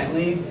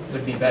inherently,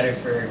 would be better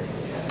for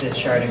this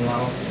sharding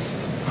model.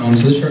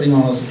 So this sharding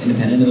model is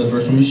independent of the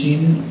virtual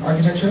machine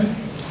architecture,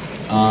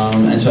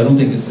 and so I don't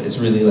think it's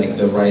really like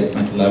the right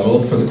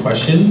level for the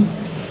question.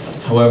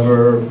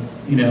 However,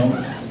 you know,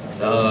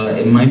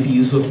 it might be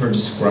useful for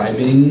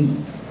describing.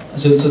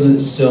 So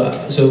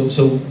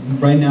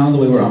right now the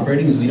way we're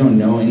operating is we don't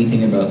know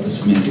anything about the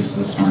semantics of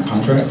the smart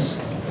contracts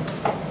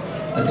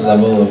at the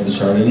level of the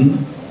sharding.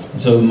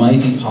 So it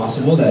might be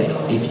possible that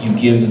if you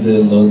give the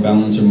load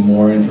balancer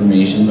more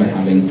information by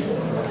having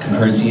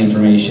concurrency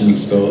information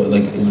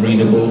like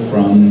readable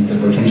from the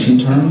virtual machine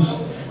terms,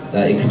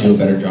 that it could do a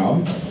better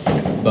job.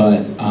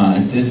 But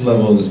at this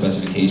level of the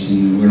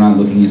specification, we're not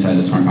looking inside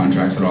the smart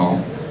contracts at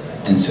all,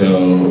 and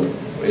so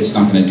it's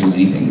not going to do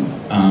anything.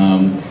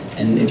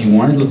 And if you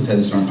wanted to look inside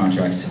the smart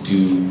contracts to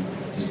do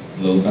just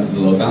the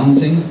load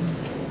balancing,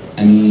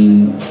 I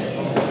mean,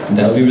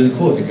 that would be really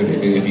cool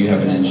if you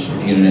have an edge, if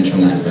you get an edge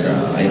from that. But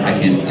I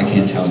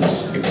can't tell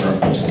just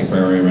a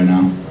priori right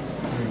now.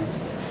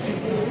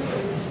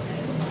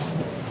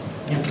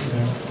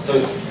 So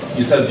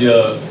you said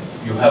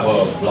you have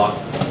a block.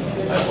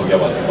 I forget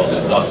what you call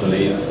it. Block to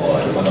leave or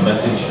when a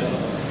message.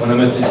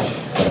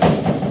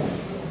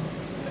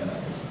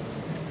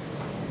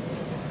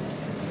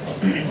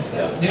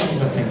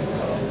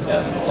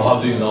 Yeah. So how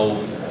do you know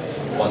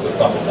what's the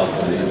proper block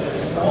to leave?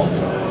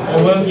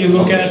 Well, you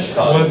look at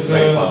what the.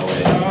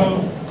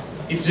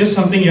 It's just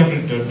something you have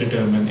to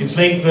determine. It's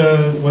like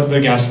what the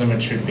gas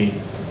limit should be.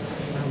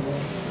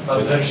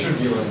 But there should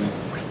be a limit.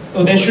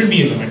 Oh, there should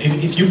be a limit.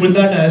 If you put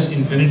that as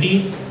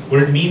infinity,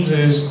 what it means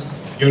is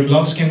your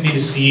blocks can be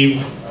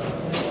received.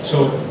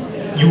 So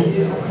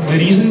the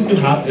reason to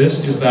have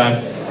this is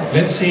that,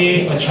 let's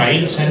say a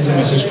child sends a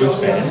message to its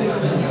parent,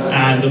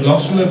 and the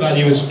blocks to live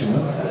value is 2,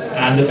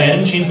 and the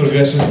parent chain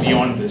progresses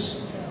beyond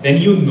this. Then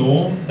you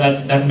know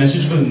that that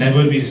message will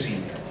never be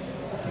received,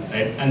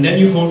 right? And then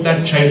you fork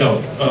that child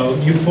out.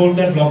 You fork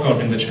that block out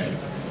in the child.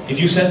 If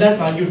you set that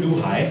value too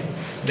high,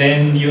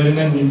 then you're in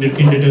an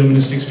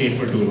indeterministic state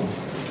for too long.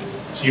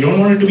 So you don't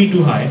want it to be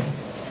too high,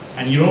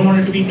 and you don't want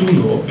it to be too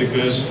low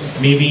because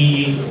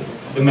maybe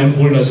the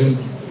mempool doesn't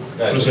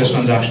process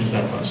transactions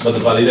that fast. But the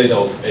validator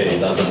of A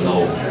doesn't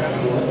know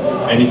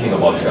anything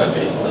about child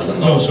A. Doesn't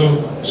know. No,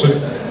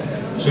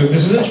 so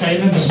this is a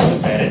child and this is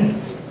a parent.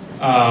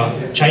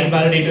 Child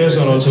validators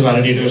are also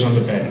validators on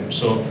the parent.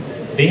 So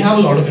they have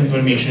a lot of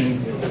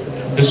information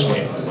this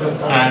way.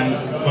 And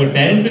for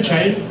parent to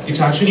child, it's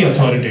actually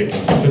authoritative.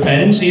 The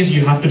parent says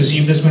you have to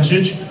receive this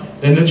message,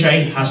 then the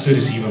child has to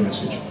receive a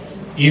message.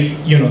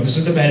 If, this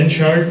is the parent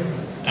shard,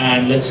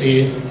 and let's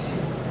say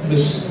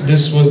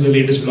this was the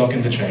latest block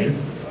in the child,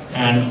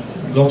 and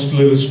blocks to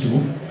live is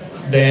 2,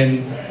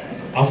 then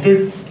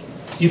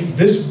if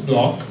this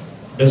block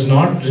does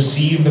not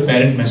receive the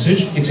parent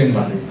message, it's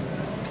invalid.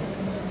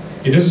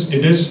 It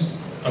is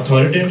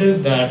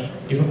authoritative that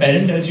if a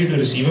parent tells you to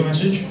receive a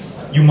message,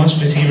 you must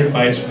receive it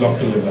by its block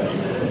to live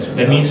value. So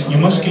that means you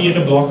must create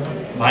a block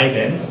by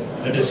then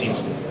that receives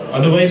it.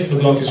 Otherwise, the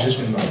block is just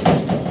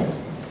invalid.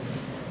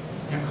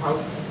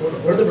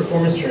 What are the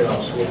performance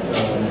trade-offs with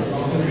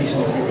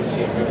increasing the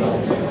frequency and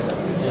rebalancing?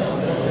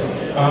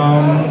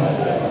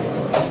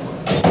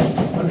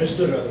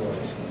 Understood or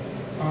otherwise?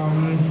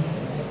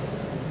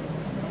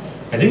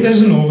 I think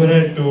there's an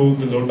overhead to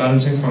the load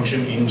balancing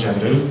function in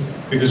general,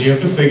 because you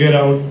have to figure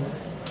out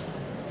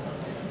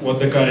what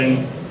the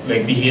current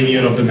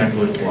behavior of the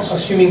network is.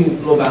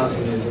 Assuming load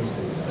balancing is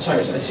instance.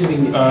 Sorry, so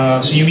assuming.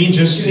 So you mean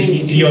just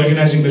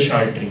reorganizing the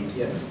shard tree?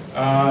 Yes.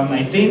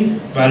 I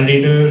think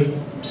validator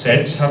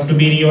sets have to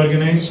be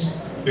reorganized,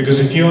 because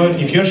if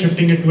you're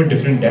shifting it to a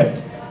different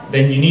depth,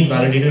 then you need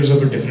validators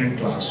of a different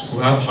class who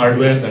have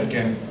hardware that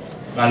can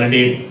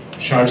validate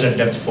shards at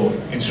depth 4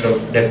 instead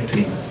of depth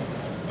 3.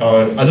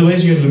 Or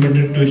otherwise you're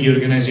limited to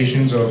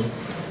reorganizations of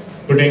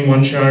putting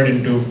one shard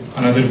into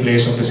another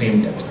place of the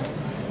same depth.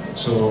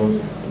 So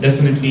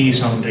definitely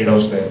some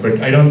trade-offs there,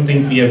 but I don't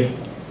think we have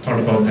thought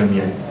about them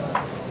yet.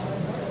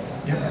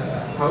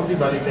 Yeah. how the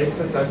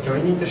validators are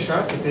joining the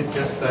shard? Is it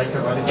just like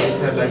a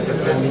validator, like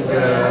sending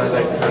a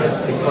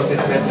deposit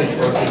message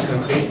for the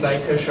complete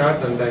like a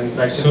shard, and then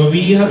like? So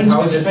we haven't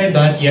specified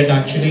that yet.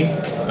 Actually,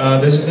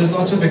 there's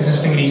lots of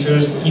existing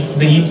research.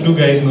 The ETH2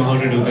 guys know how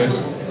to do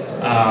this.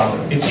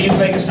 It seems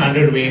like a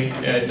standard way.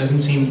 It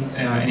doesn't seem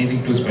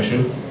anything too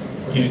special.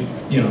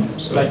 You know.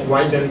 So. Like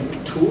why then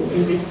 2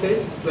 in this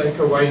case? Like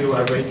why you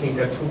are waiting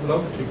 2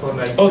 blocks before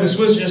like? Oh, this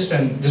was just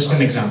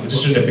an example,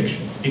 just a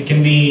depiction. It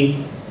can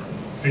be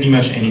pretty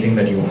much anything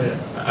that you want. Yeah.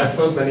 I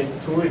thought when it's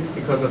 2, it's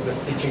because of the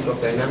stitching of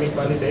dynamic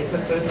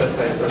validator set. That's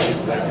why I thought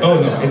it's like. Oh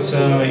no,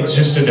 it's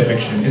just a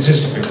depiction. It's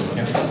just a figure.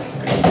 Yeah.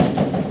 Okay.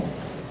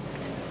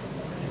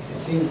 It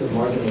seems the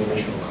marginal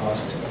initial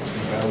cost to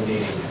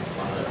validating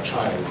on a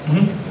child.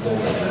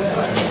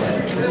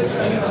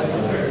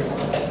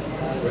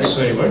 Right?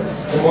 Sorry, what?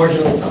 The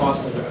marginal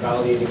cost of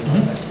validating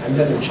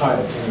another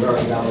child when you're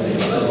already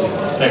validating something.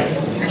 Right.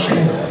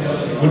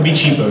 Would be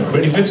cheaper,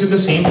 but if it's in the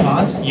same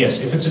path, yes.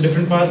 If it's a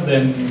different path,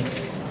 then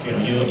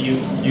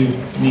you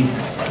need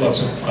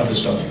lots of other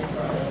stuff.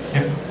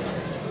 Yeah.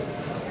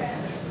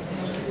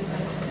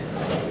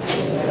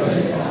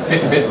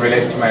 A bit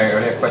related to my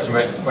earlier question,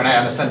 but when I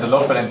understand the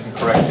load balancing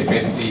correctly,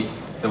 basically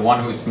the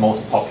one who's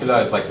most popular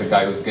is like the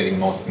guy who's getting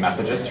most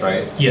messages,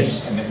 right?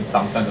 Yes. In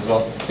some sense as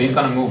well. So he's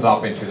going to move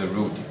up into the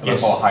root,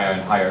 yes. Or higher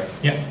and higher.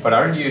 Yeah. But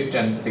aren't you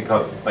then,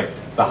 because like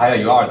the higher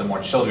you are, the more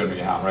children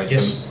you have, right?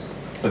 Yes.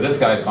 So this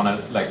guy is going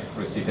to like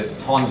receive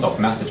tons of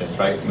messages,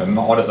 right?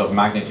 Orders of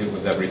magnitude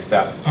with every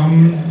step.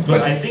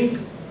 But I think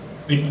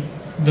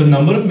the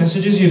number of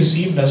messages you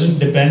receive doesn't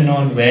depend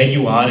on where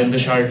you are in the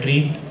shard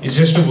tree. It's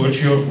just a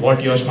virtue of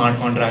what your smart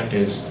contract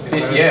is.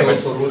 Yeah, but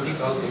also routing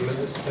out the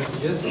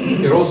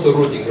messages. You're also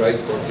routing, right?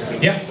 For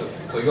different. Yeah.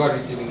 So you are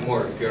receiving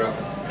more if you're up.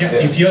 Yeah.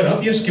 If you're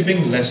up, you're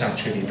skipping less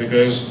actually,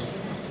 because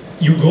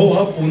you go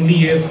up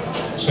only if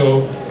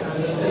so.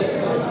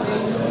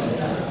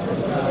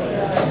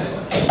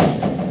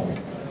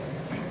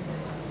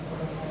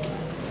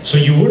 So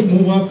you would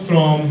move up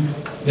from,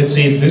 let's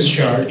say, this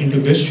shard into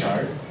this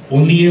shard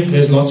only if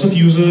there's lots of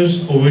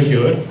users over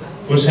here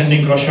who are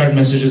sending cross-shard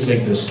messages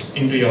like this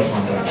into your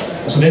contract.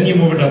 So then you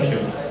move it up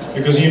here,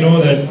 because you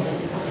know that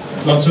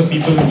lots of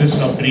people in this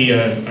subtree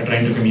are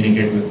trying to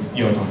communicate with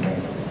your contract.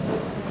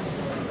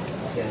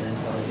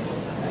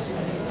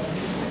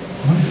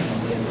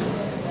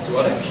 To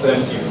what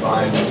extent do you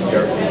find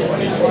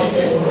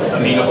ERC-20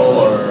 amenable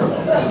or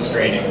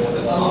constraining to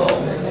this model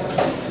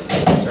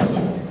in terms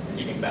of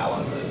keeping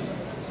balances?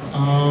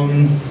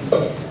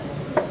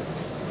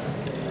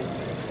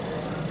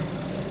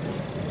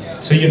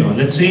 So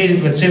let's say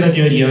that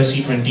your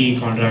ERC-20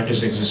 contract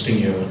is existing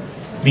here.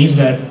 Means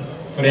that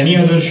for any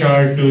other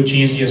shard to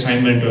change the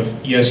assignment of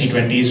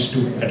ERC-20s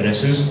to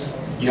addresses,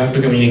 you have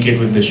to communicate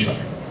with this shard.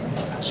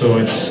 So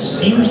it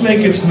seems like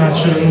it's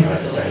natural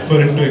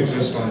for it to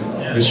exist on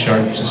this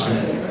shard system.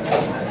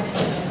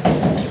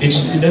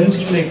 It doesn't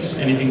seem like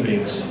anything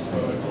breaks.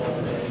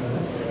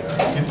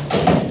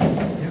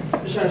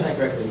 Just to understand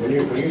correctly, when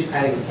you're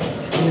adding,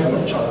 you have a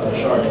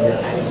shard and you're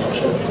adding more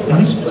children, you're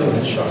not splitting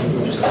the shard,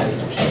 you're just adding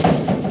 2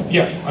 shards.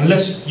 Yeah,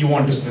 unless you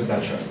want to split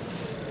that shard.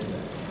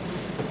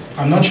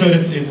 I'm not sure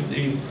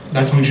if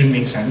that function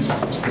makes sense,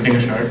 splitting a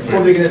shard.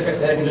 Well,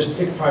 then I can just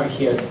pick a private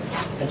key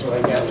until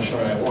I get the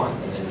shard I want,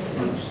 and then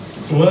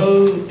just...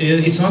 Well,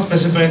 it's not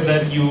specified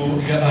that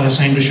you are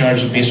assigned to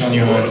shards based on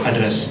your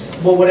address.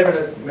 Well, whatever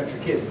the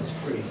metric is, it's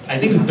free. I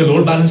think the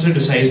load balancer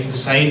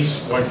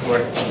decides what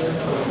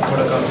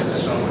accounts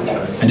exist on one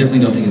shard. I definitely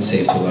don't think it's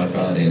safe to allow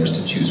validators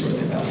to choose where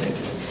they validate.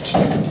 Just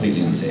like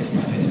completely unsafe in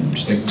my opinion.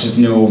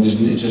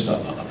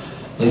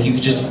 You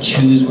could just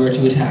choose where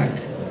to attack.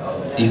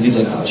 You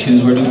could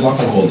choose where to block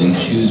the holding,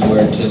 choose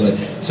where to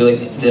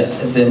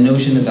the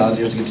notion that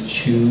validators get to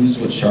choose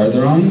what shard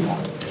they're on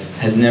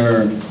has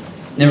never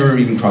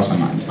even crossed my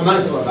mind. I'm not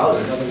into a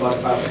validator. I'm about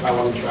if I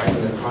want to interact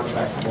with a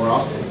contract more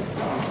often,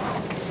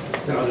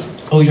 then I'll just...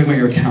 Oh, you're talking about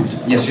your account.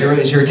 Yes,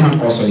 your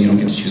account also, you don't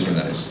get to choose where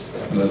that is.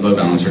 The load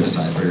balancer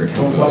decides where your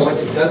account goes. Well,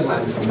 once it does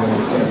land somewhere,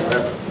 it's there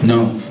forever.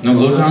 No,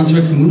 load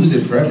balancer moves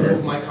it forever.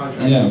 My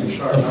contract yeah, is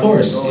shard. of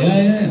course.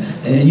 Yeah.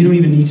 And you don't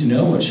even need to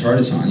know what shard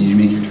it's on. You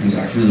make your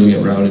transaction and it'll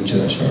get routed to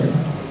that shard.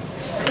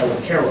 I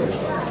don't care what it's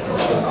on.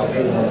 I'll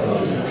pay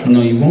more.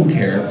 No, you won't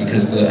care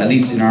because at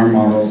least in our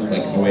model,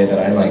 the way that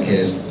I like it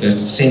is there's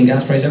the same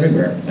gas price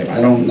everywhere.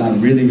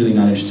 I'm really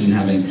not interested in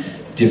having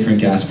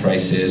different gas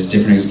prices,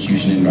 different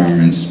execution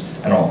environments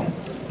at all.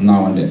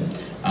 Not one bit.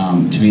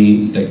 To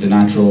me, the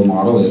natural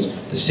model is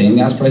the same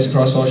gas price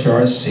across all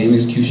shards, same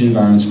execution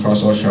environments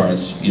across all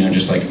shards.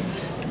 Just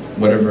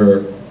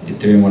whatever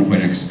Ethereum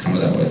 1.x comes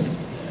out with.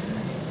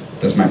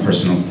 That's my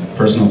personal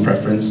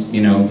preference.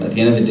 At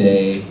the end of the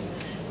day,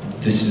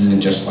 this isn't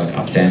just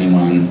up to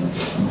anyone,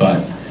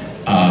 but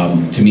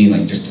to me,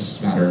 just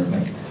as a matter of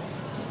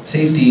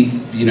safety,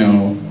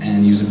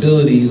 and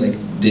usability.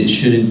 It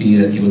shouldn't be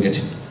that people get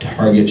to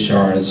target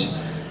shards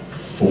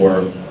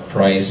for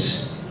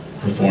price,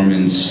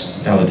 performance,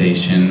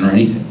 validation, or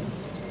anything.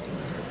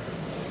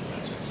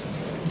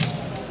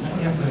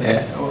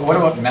 Yeah. What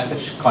about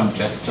message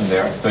congestion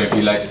there? So if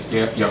you like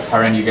your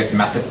parent, you get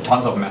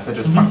tons of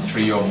messages from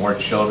 3 or more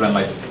children.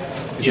 Like,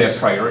 is there a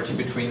priority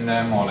between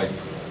them, or like,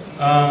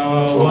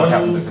 what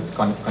happens if it's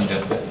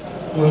congested?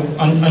 Well,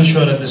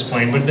 unsure at this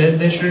point, but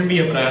there shouldn't be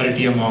a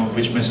priority among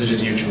which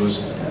messages you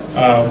choose.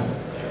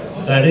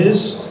 That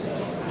is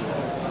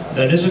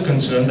a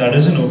concern. That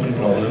is an open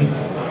problem.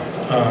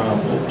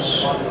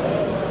 Oops.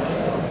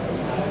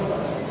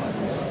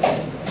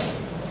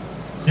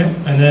 Yeah,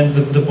 and then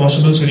the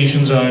possible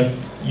solutions are,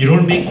 you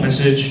don't make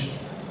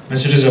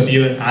messages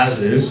appear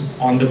as is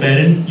on the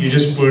parent. You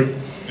just put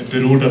the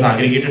root of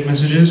aggregated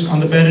messages on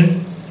the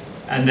parent,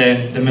 and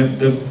then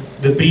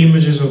the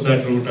pre-images of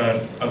that root are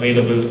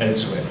available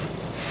elsewhere.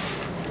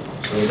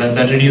 So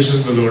that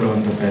reduces the load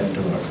on the parent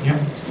a lot. Yeah.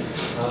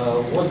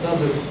 What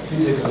does it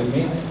physically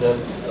mean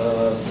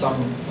that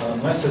some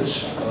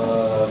message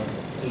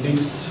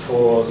lives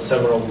for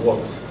several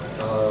blocks?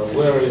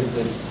 Where is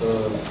it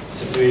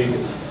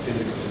situated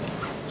physically?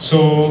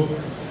 So,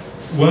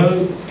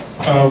 well,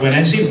 when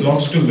I say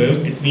blocks to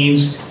live, it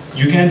means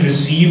you can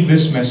receive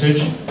this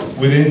message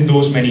within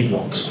those many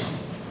blocks.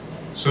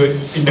 So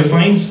it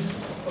defines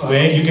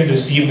where you can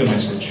receive the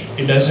message.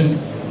 It doesn't.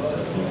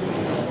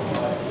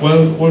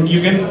 Well, what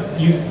you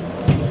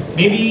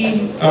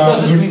maybe. What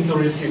does it mean to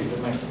receive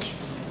the message?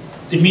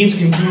 It means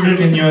included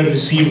in your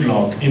received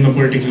log in a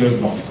particular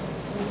block.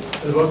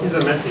 What is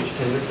a message?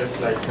 Can you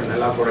just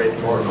elaborate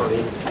more on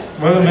it?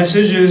 Well, a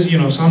message is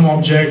some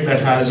object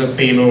that has a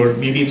payload.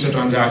 Maybe it's a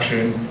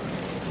transaction.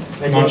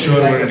 I'm not sure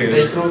what it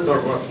is. State root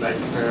or what?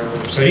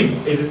 Sorry?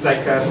 Is it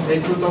like a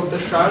state root of the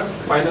shard,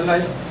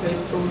 finalized state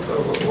root,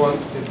 or what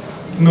is it?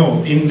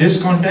 No, in this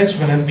context,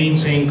 when I've been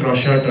saying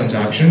cross-shard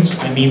transactions,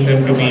 I mean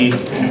them to be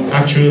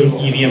actual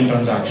EVM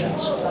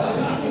transactions.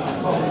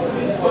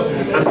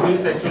 And who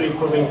is actually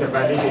proving the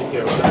validity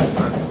of that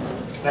one?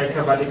 If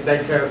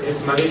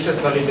malicious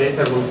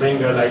validator will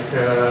bring a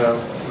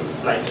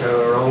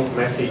wrong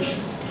message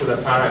to the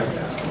parent,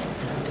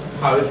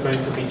 how is it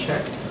going to be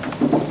checked?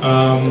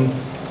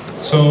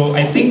 So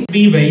I think it'd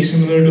be very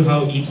similar to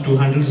how ETH2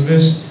 handles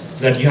this,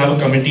 is that you have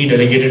a committee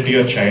delegated to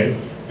your child,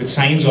 which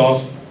signs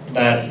off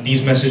that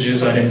these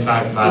messages are in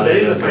fact valid. So there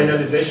is a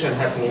finalization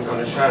happening on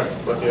a shard,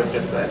 what you have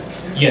just said?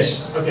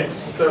 Yes. Okay,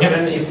 so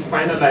then it's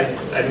finalized,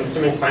 I'm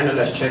assuming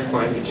finalized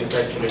checkpoint, which is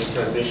actually in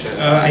transition.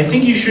 I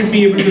think you should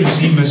be able to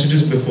receive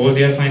messages before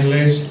they are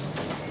finalized.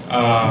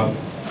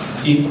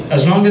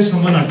 As long as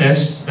someone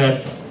attests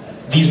that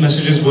these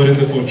messages were in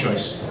the fork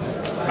choice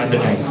at the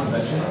time.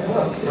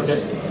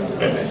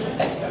 Okay.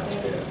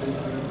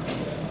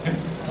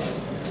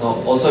 So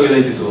also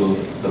related to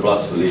the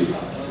blocks to live.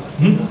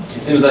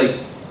 It seems like,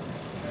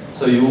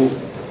 so you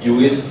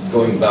risk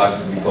going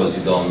back because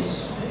you don't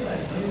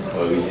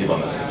receive a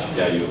message.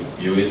 Yeah,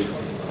 you risk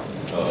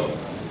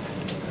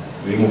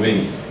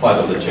removing part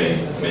of the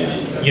chain,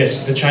 maybe.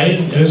 Yes, the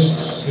child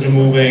risks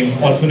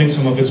orphaning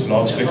some of its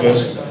blocks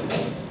because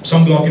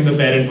some block in the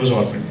parent was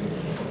orphaned.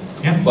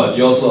 Yeah. But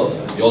you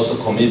also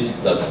commit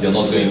that you're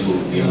not going to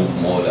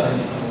remove more than.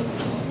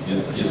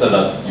 You said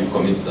that you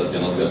commit that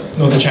you're not going to.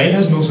 No, the child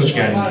has no such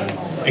guarantee,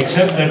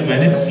 except that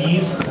when it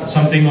sees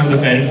something on the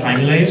parent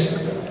finalized,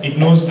 it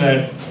knows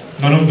that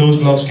none of those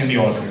blocks can be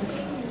orphaned,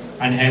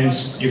 and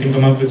hence you can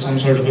come up with some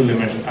sort of a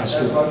limit as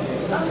to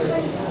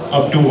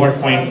up to what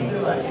point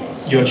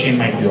your chain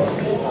might be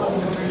orphaned.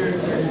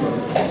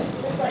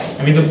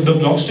 I mean, the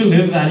blocks to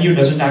live value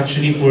doesn't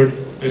actually put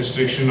a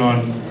restriction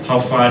on how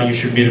far you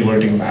should be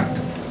reverting back.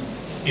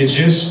 It's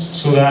just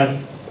so that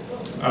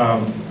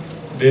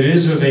there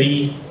is a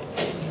very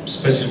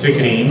specific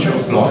range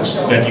of blocks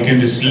that you can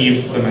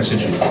receive the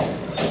message in.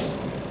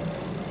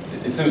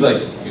 It seems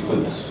like you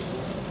could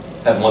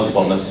have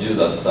multiple messages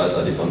that start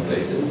at different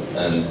places,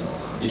 and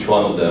each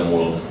one of them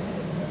will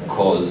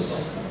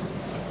cause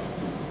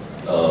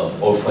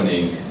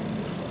orphaning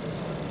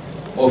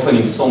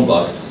some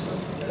blocks,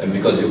 and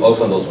because you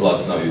orphan those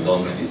blocks, now you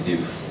don't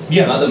receive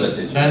another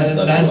message.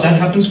 That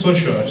happens for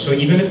sure. So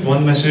even if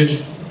one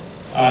message,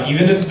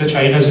 even if the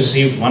child has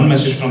received one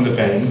message from the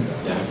parent,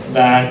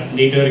 that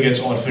later gets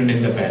orphaned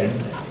in the parent,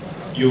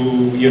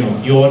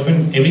 you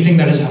orphan everything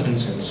that has happened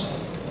since.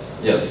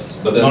 Yes,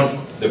 but then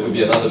there could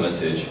be another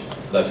message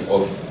that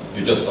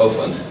you just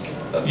orphaned.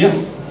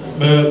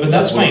 But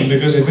that's fine,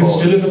 because if it's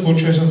still in the fork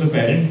choice of the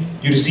parent,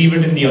 you receive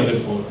it in the other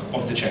fork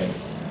of the child.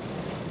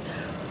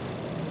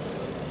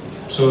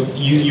 So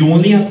you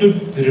only have to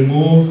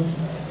remove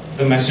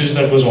the message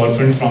that was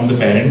orphaned from the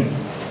parent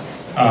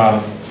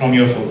from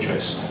your fork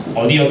choice.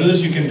 All the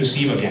others you can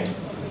receive again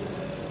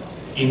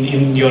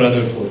in your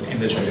other fork, in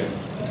the child.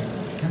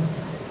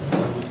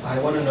 I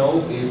want to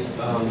know if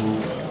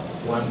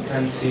one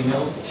can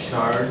signal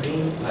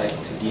sharding like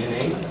to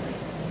DNA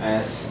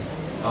as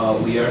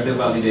we are the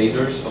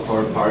validators of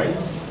our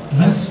parents,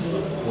 as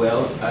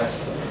well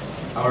as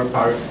our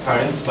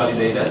parents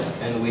validate us,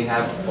 and we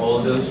have all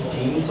those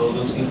genes, all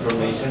those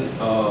information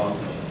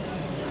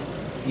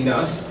in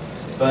us.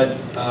 But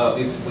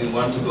if we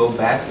want to go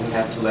back, we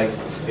have to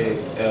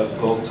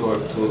go to our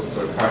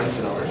parents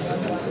and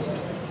our system.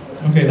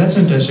 Okay, that's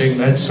interesting.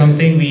 That's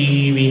something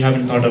we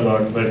haven't thought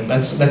about, but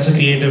that's a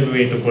creative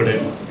way to put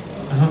it.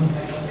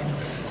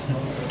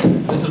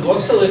 Does the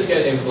block to live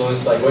get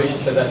influenced, like what you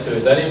said that too,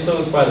 is that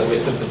influenced by the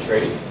width of the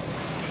tree?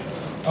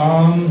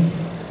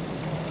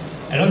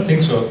 I don't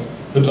think so.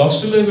 The blocks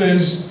to live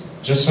is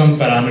just some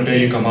parameter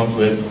you come up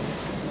with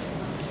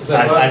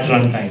at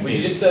runtime. Will you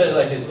just set it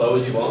like as low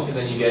as you want,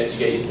 because then you get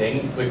your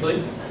thing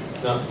quickly?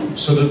 No.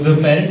 So the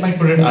parent might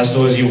put it as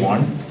low as you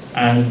want,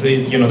 and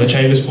the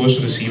child is supposed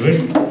to receive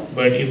it.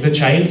 But if the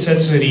child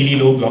sets a really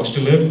low blocks to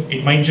live,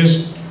 it might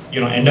just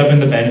end up in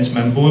the parent's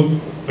mempool,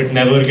 but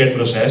never get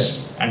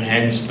processed, and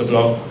hence the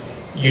block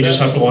you just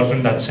have to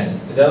orphan that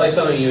send. Is that like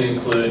something you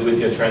include with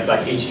your trend?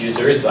 Like each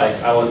user is like,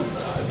 I want.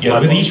 Yeah,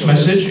 with each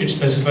message, it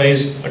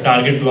specifies a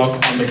target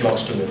block on the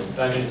blocks to live.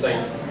 I mean, it's like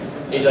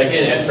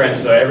in an F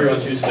transfer, everyone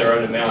chooses their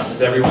own amount.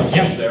 Does everyone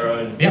choose their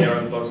own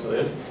blocks to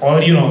live?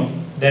 Or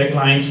their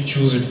clients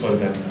choose it for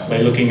them by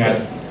looking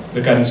at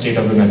the current state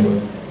of the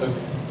network.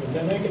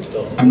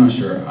 I'm not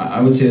sure.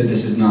 I would say that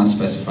this is not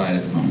specified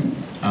at the moment.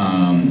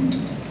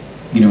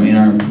 In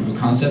our proof of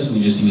concepts, we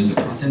just use the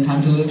constant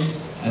time to live.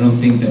 I don't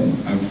think that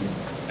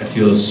I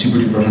feel super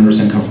duper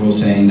 100% comfortable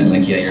saying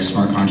that your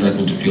smart contract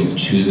will just be able to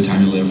choose the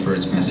time to live for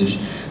its message,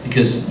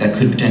 because that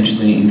could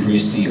potentially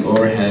increase the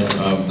overhead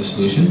of the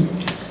solution.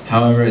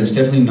 However, it's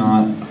definitely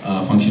not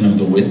a function of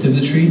the width of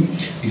the tree,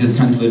 because the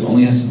time to live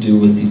only has to do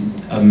with the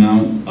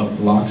amount of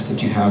blocks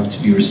that you have to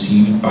be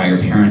received by your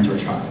parent or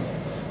child.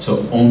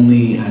 So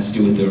only has to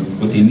do with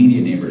the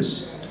immediate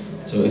neighbors.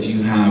 So if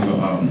you have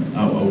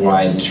a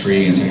wide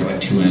tree and so you have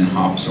 2N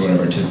hops or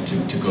whatever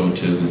to go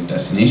to the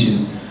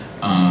destination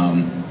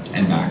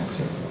and back,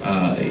 so,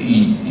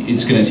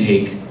 it's going to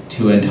take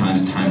 2N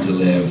times time to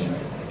live,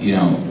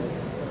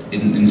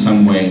 in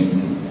some way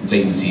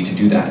latency to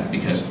do that,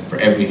 because for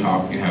every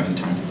hop you have the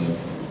time to live.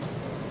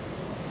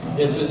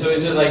 Yeah, so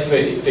is it like for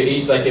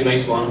each, it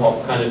makes one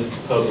hop kind of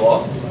per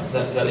block? Is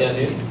that the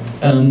idea?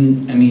 I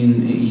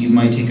mean, you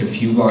might take a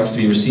few blocks to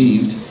be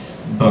received,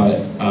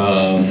 but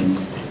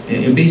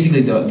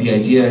basically the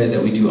idea is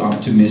that we do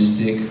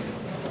optimistic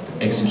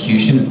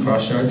execution of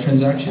cross-shard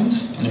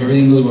transactions, and if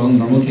everything goes well in the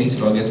normal case,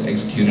 it all gets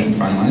executed and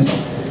finalized.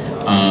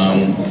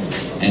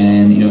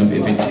 And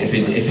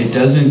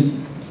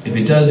if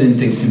it doesn't,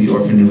 things can be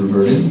orphaned and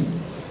reverted.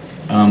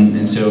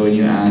 And so when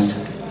you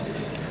ask,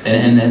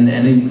 and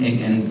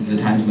the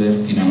time to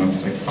live,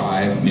 if it's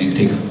 5, I mean, it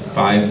could take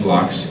 5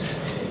 blocks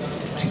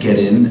to get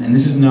in, and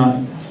this is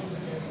not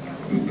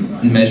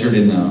measured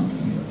in the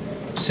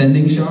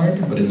sending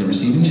shard, but in the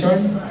receiving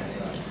shard.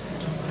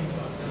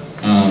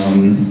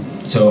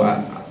 So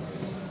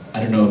I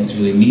don't know if it's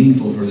really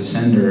meaningful for the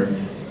sender,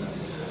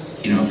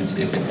 if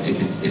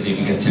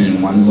it gets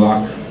in 1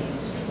 block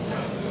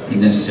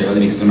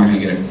necessarily, because they're not going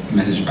to get a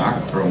message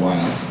back for a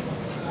while.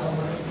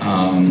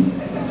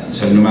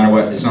 So no matter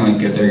what, it's not like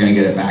they're going to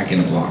get it back in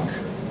a block.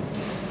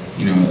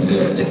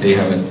 If they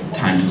have a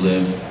time to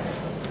live,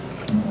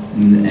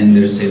 and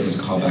there's a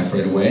callback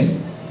right away,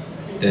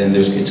 then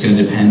it's going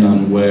to depend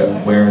on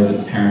where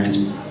the parent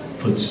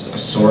puts a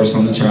source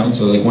on the child.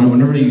 So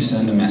whenever you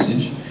send a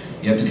message,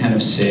 you have to kind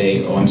of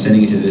say, oh, I'm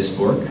sending it to this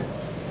fork,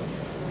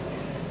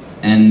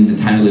 and the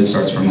time to live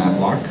starts from that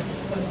block.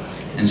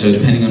 And so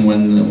depending on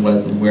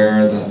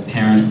where the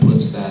parent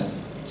puts that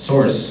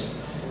source,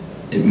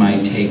 it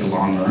might take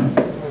longer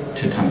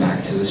to come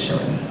back to this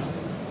shard.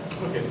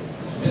 Okay.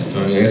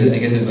 So I guess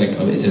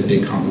it's a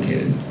bit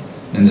complicated.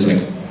 And there's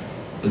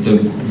the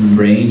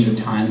range of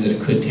times that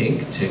it could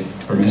take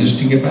for a message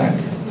to get back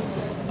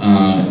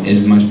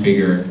is much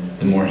bigger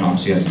the more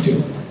hops you have to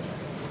do.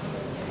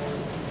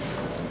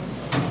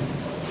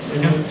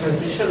 When you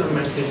transition a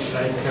message to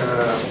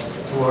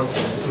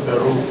the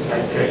root,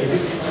 is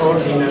it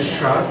stored in a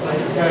shard?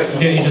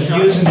 It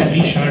appears in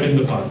every shard in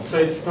the path. So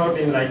it's stored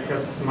in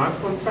a smart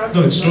contract?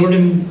 No, it's stored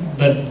in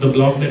the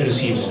block that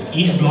receives it.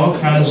 Each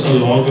block has a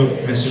log of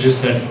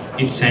messages that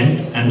it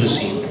sent and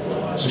received.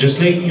 So just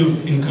like you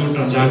include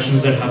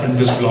transactions that happen in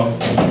this block,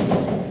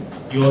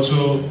 you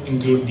also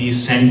include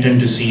these sent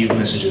and received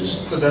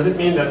messages. So does it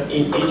mean that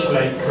in each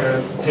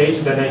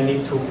stage that I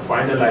need to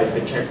finalize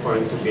the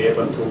checkpoint to be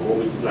able to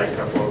move it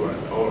a forward?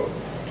 Or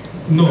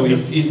no,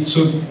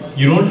 so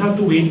you don't have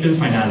to wait till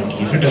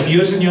finality. If it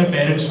appears in your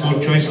parent's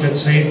fork choice, let's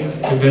say,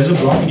 if there's a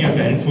block in your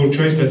parent fork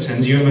choice that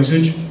sends you a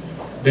message,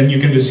 then you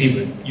can receive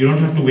it. You don't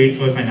have to wait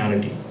for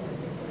finality.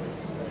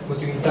 But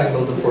you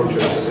entangle the fork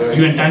choices, right?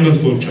 You entangle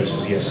fork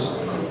choices, yes.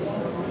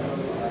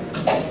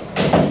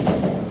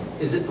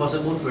 Is it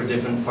possible for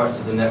different parts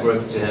of the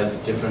network to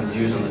have different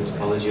views on the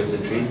topology of the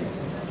tree,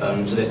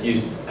 so that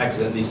you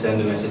accidentally send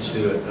a message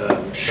to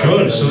a...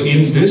 Sure. So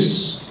in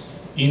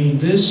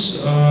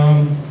this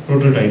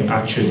prototype,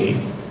 actually,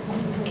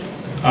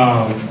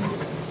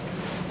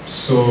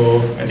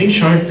 so I think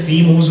shard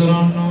 3 moves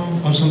around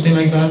now or something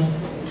like that.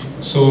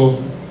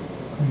 So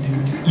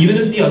even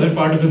if the other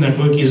part of the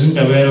network isn't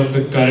aware of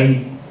the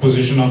current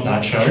position of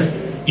that shard,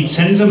 it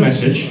sends a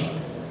message,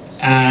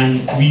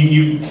 and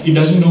it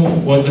doesn't know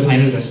what the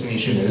final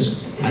destination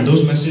is, and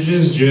those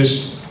messages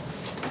just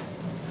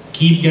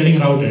keep getting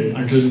routed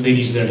until they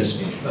reach their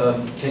destination.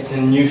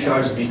 Can new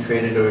shards be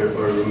created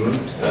or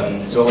removed?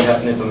 So what would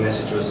happen if a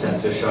message was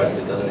sent to a shard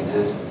that doesn't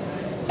exist?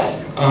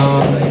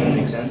 Does that even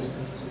make sense?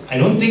 I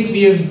don't think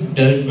we have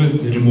dealt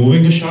with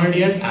removing a shard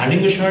yet.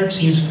 Adding a shard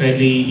seems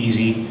fairly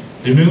easy.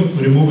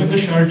 Removing a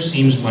shard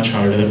seems much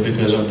harder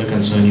because of the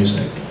concern you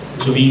said.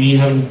 So we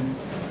haven't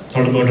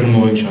thought about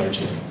removing shards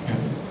yet. Yeah.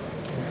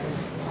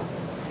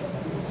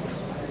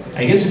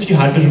 I guess if you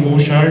had to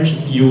remove shards,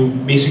 you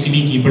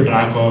basically keep a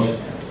track of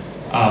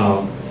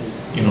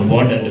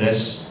what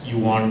address you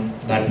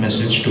want that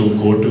message to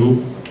go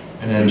to,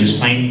 and then just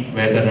find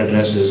where that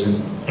address is in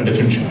a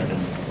different shard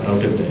and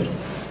route it there.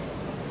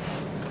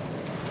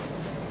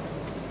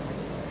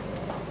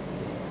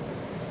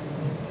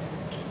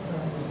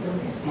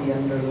 The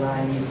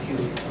underlying, if you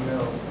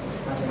know,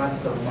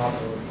 mathematical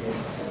model is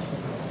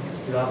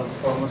you have a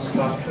formal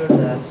structure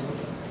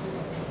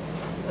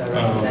that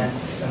represents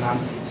the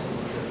semantics.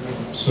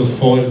 So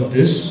for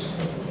this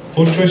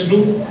fourth choice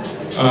loop,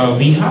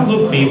 we have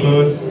a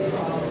paper.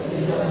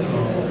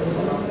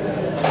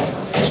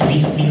 So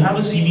we have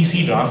a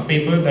CBC draft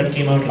paper that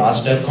came out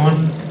last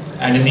Devcon,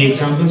 and in the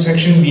example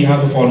section we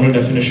have a formal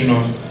definition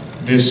of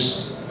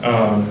this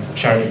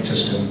sharding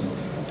system.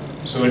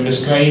 So it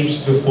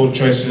describes the four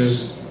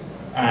choices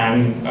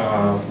and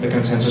the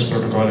consensus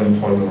protocol in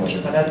formal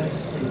logic. But that's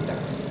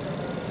syntax.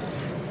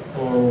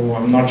 Oh,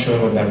 I'm not sure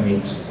what that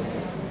means.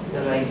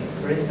 So like,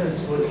 for instance,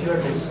 what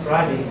you're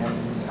describing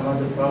and some of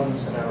the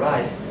problems that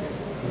arise,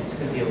 this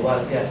could be a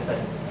wild guess, but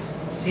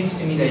it seems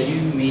to me that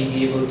you may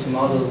be able to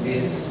model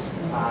this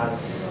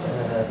as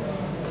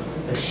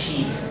a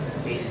sheaf,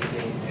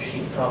 basically, a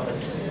sheaf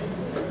topos.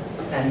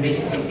 And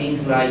basically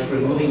things like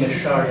removing a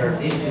shard are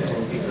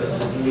difficult because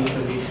of the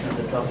condition of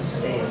the topos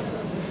fails.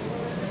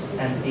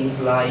 And things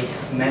like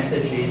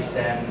messages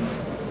and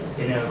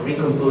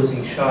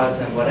recomposing shards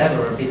and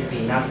whatever are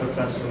basically natural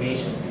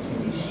transformations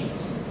between these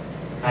sheaves.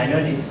 I know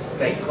it's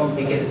like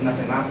complicated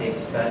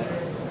mathematics, but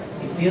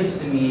it feels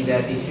to me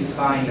that if you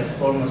find a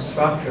formal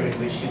structure in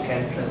which you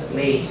can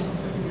translate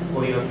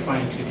what you're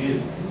trying to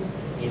do,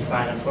 you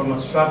find a formal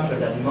structure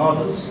that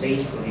models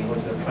faithfully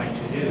what you're trying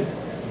to do,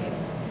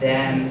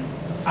 then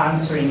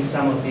answering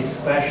some of these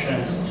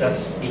questions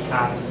just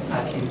becomes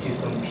akin to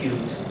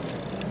compute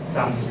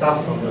some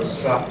stuff from those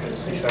structures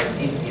which are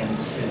deeply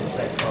understood,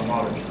 like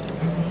homology.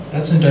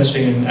 That's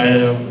interesting,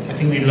 and I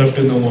think we'd love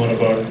to know more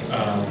about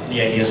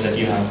the ideas that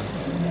you have.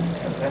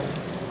 Okay.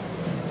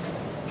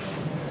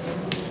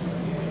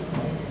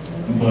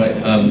 But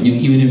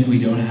even if we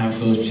don't have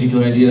those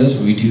particular ideas,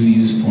 we do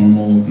use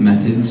formal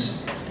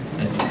methods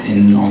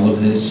in all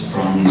of this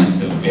from like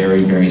the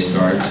very, very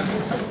start.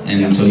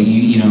 And so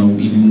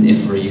even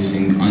if we're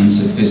using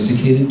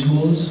unsophisticated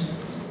tools,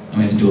 and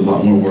we have to do a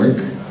lot more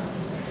work,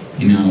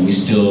 we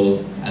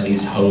still at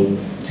least hope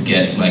to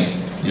get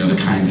the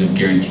kinds of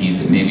guarantees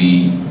that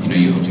maybe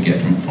you hope to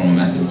get from formal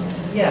methods.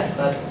 Yeah,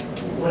 but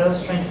what I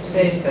was trying to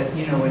say is that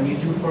when you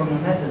do formal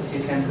methods,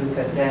 you can look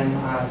at them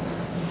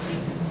as,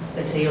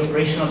 let's say,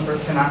 operational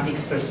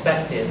semantics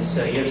perspective.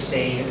 So you're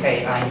saying,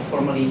 okay, I'm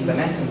formally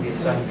implementing this,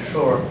 so I'm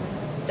sure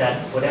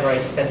that whatever I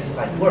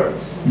specified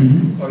works,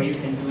 or you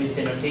can do it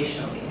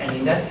denotationally. And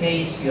in that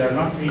case, you are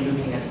not really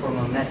looking at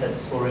formal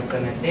methods for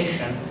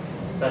implementation,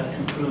 but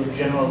to prove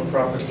general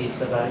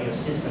properties about your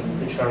system,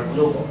 which are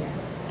global.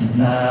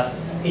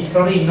 It's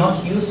probably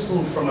not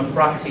useful from a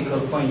practical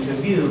point of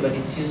view, but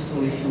it's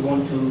useful if you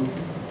want to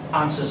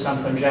answer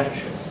some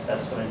conjectures.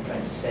 That's what I'm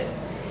trying to say.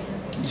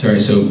 Sorry,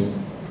 so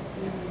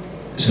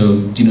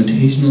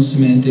denotational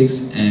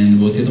semantics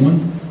and what's the other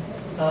one?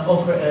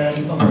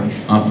 Operational.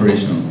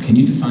 Operational. Can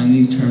you define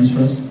these terms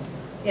for us?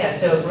 Yeah,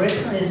 so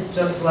operational is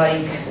just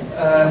like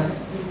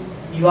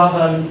you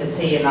have, let's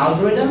say, an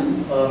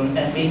algorithm,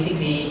 and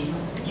basically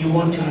you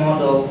want to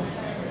model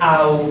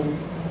how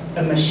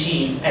a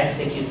machine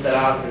executes that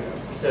algorithm.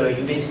 So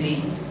you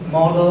basically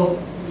model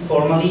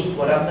formally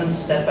what happens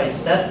step by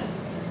step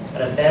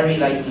at a very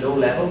low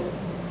level.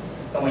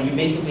 And when you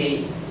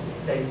basically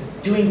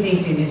doing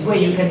things in this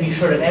way, you can be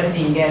sure that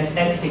everything gets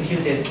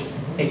executed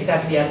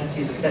exactly as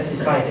you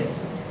specified it.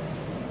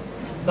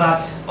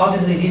 But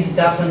obviously this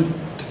doesn't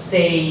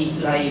say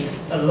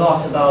a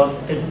lot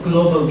about the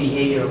global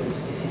behavior of the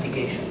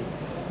specification.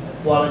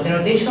 While the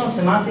denotational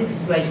semantics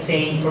is like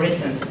saying, for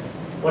instance,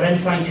 what I'm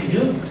trying to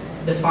do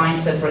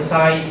defines a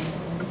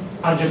precise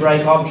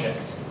algebraic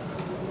object.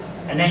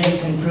 And then you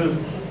can prove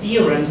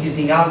theorems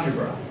using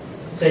algebra.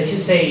 So if you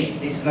say,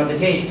 this is not the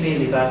case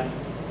clearly, but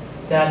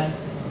that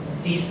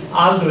this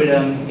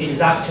algorithm is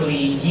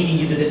actually giving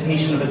you the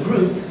definition of a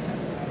group,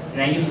 and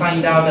then you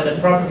find out that a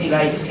property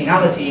like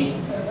finality,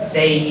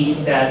 say,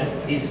 means that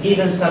this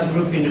given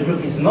subgroup in the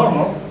group is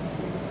normal,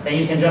 then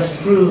you can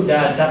just prove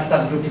that that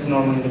subgroup is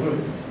normal in the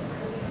group.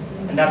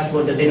 And that's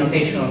what the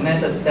denotational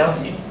method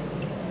tells you.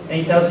 And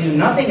it tells you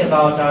nothing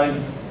about how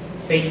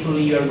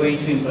faithfully you are going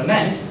to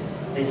implement.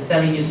 It's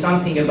telling you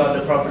something about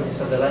the properties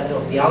of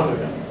the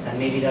algorithm, and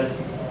maybe that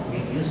will be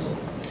useful.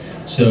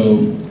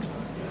 So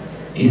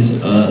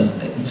is a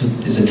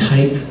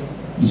type,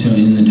 so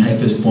in the type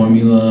is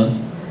formula,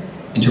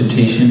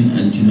 interpretation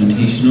and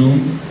denotational?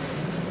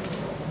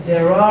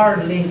 There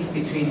are links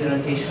between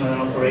denotational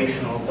and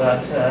operational,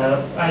 but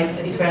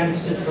if I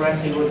understood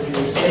correctly, what you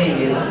were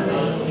saying is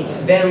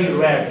it's very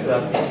rare to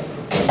have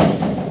this,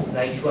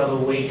 like to have a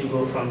way to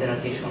go from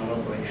denotational and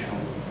operational.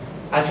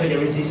 Actually,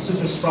 there is this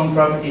super strong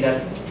property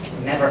that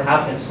never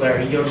happens where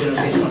your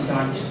denotational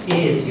semantics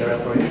is your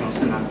operational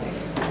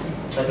semantics.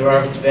 But there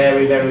are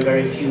very, very,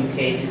 very few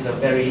cases of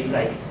very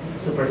like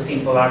super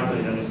simple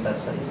algorithms that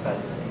satisfy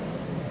this thing.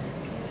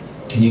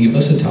 Can you give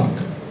us a talk?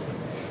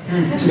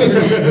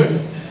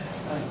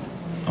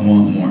 I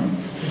want more.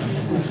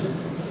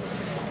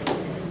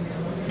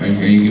 Are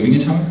you giving a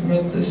talk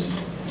about this?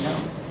 No.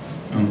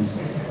 Oh.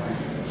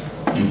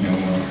 Okay,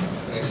 well,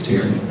 next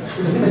year.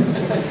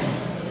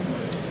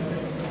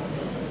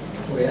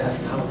 We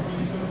have now.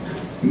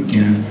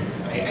 Yeah.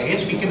 I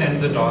guess we can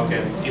end the talk,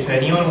 and if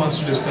anyone wants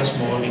to discuss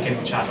more, we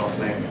can chat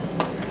offline.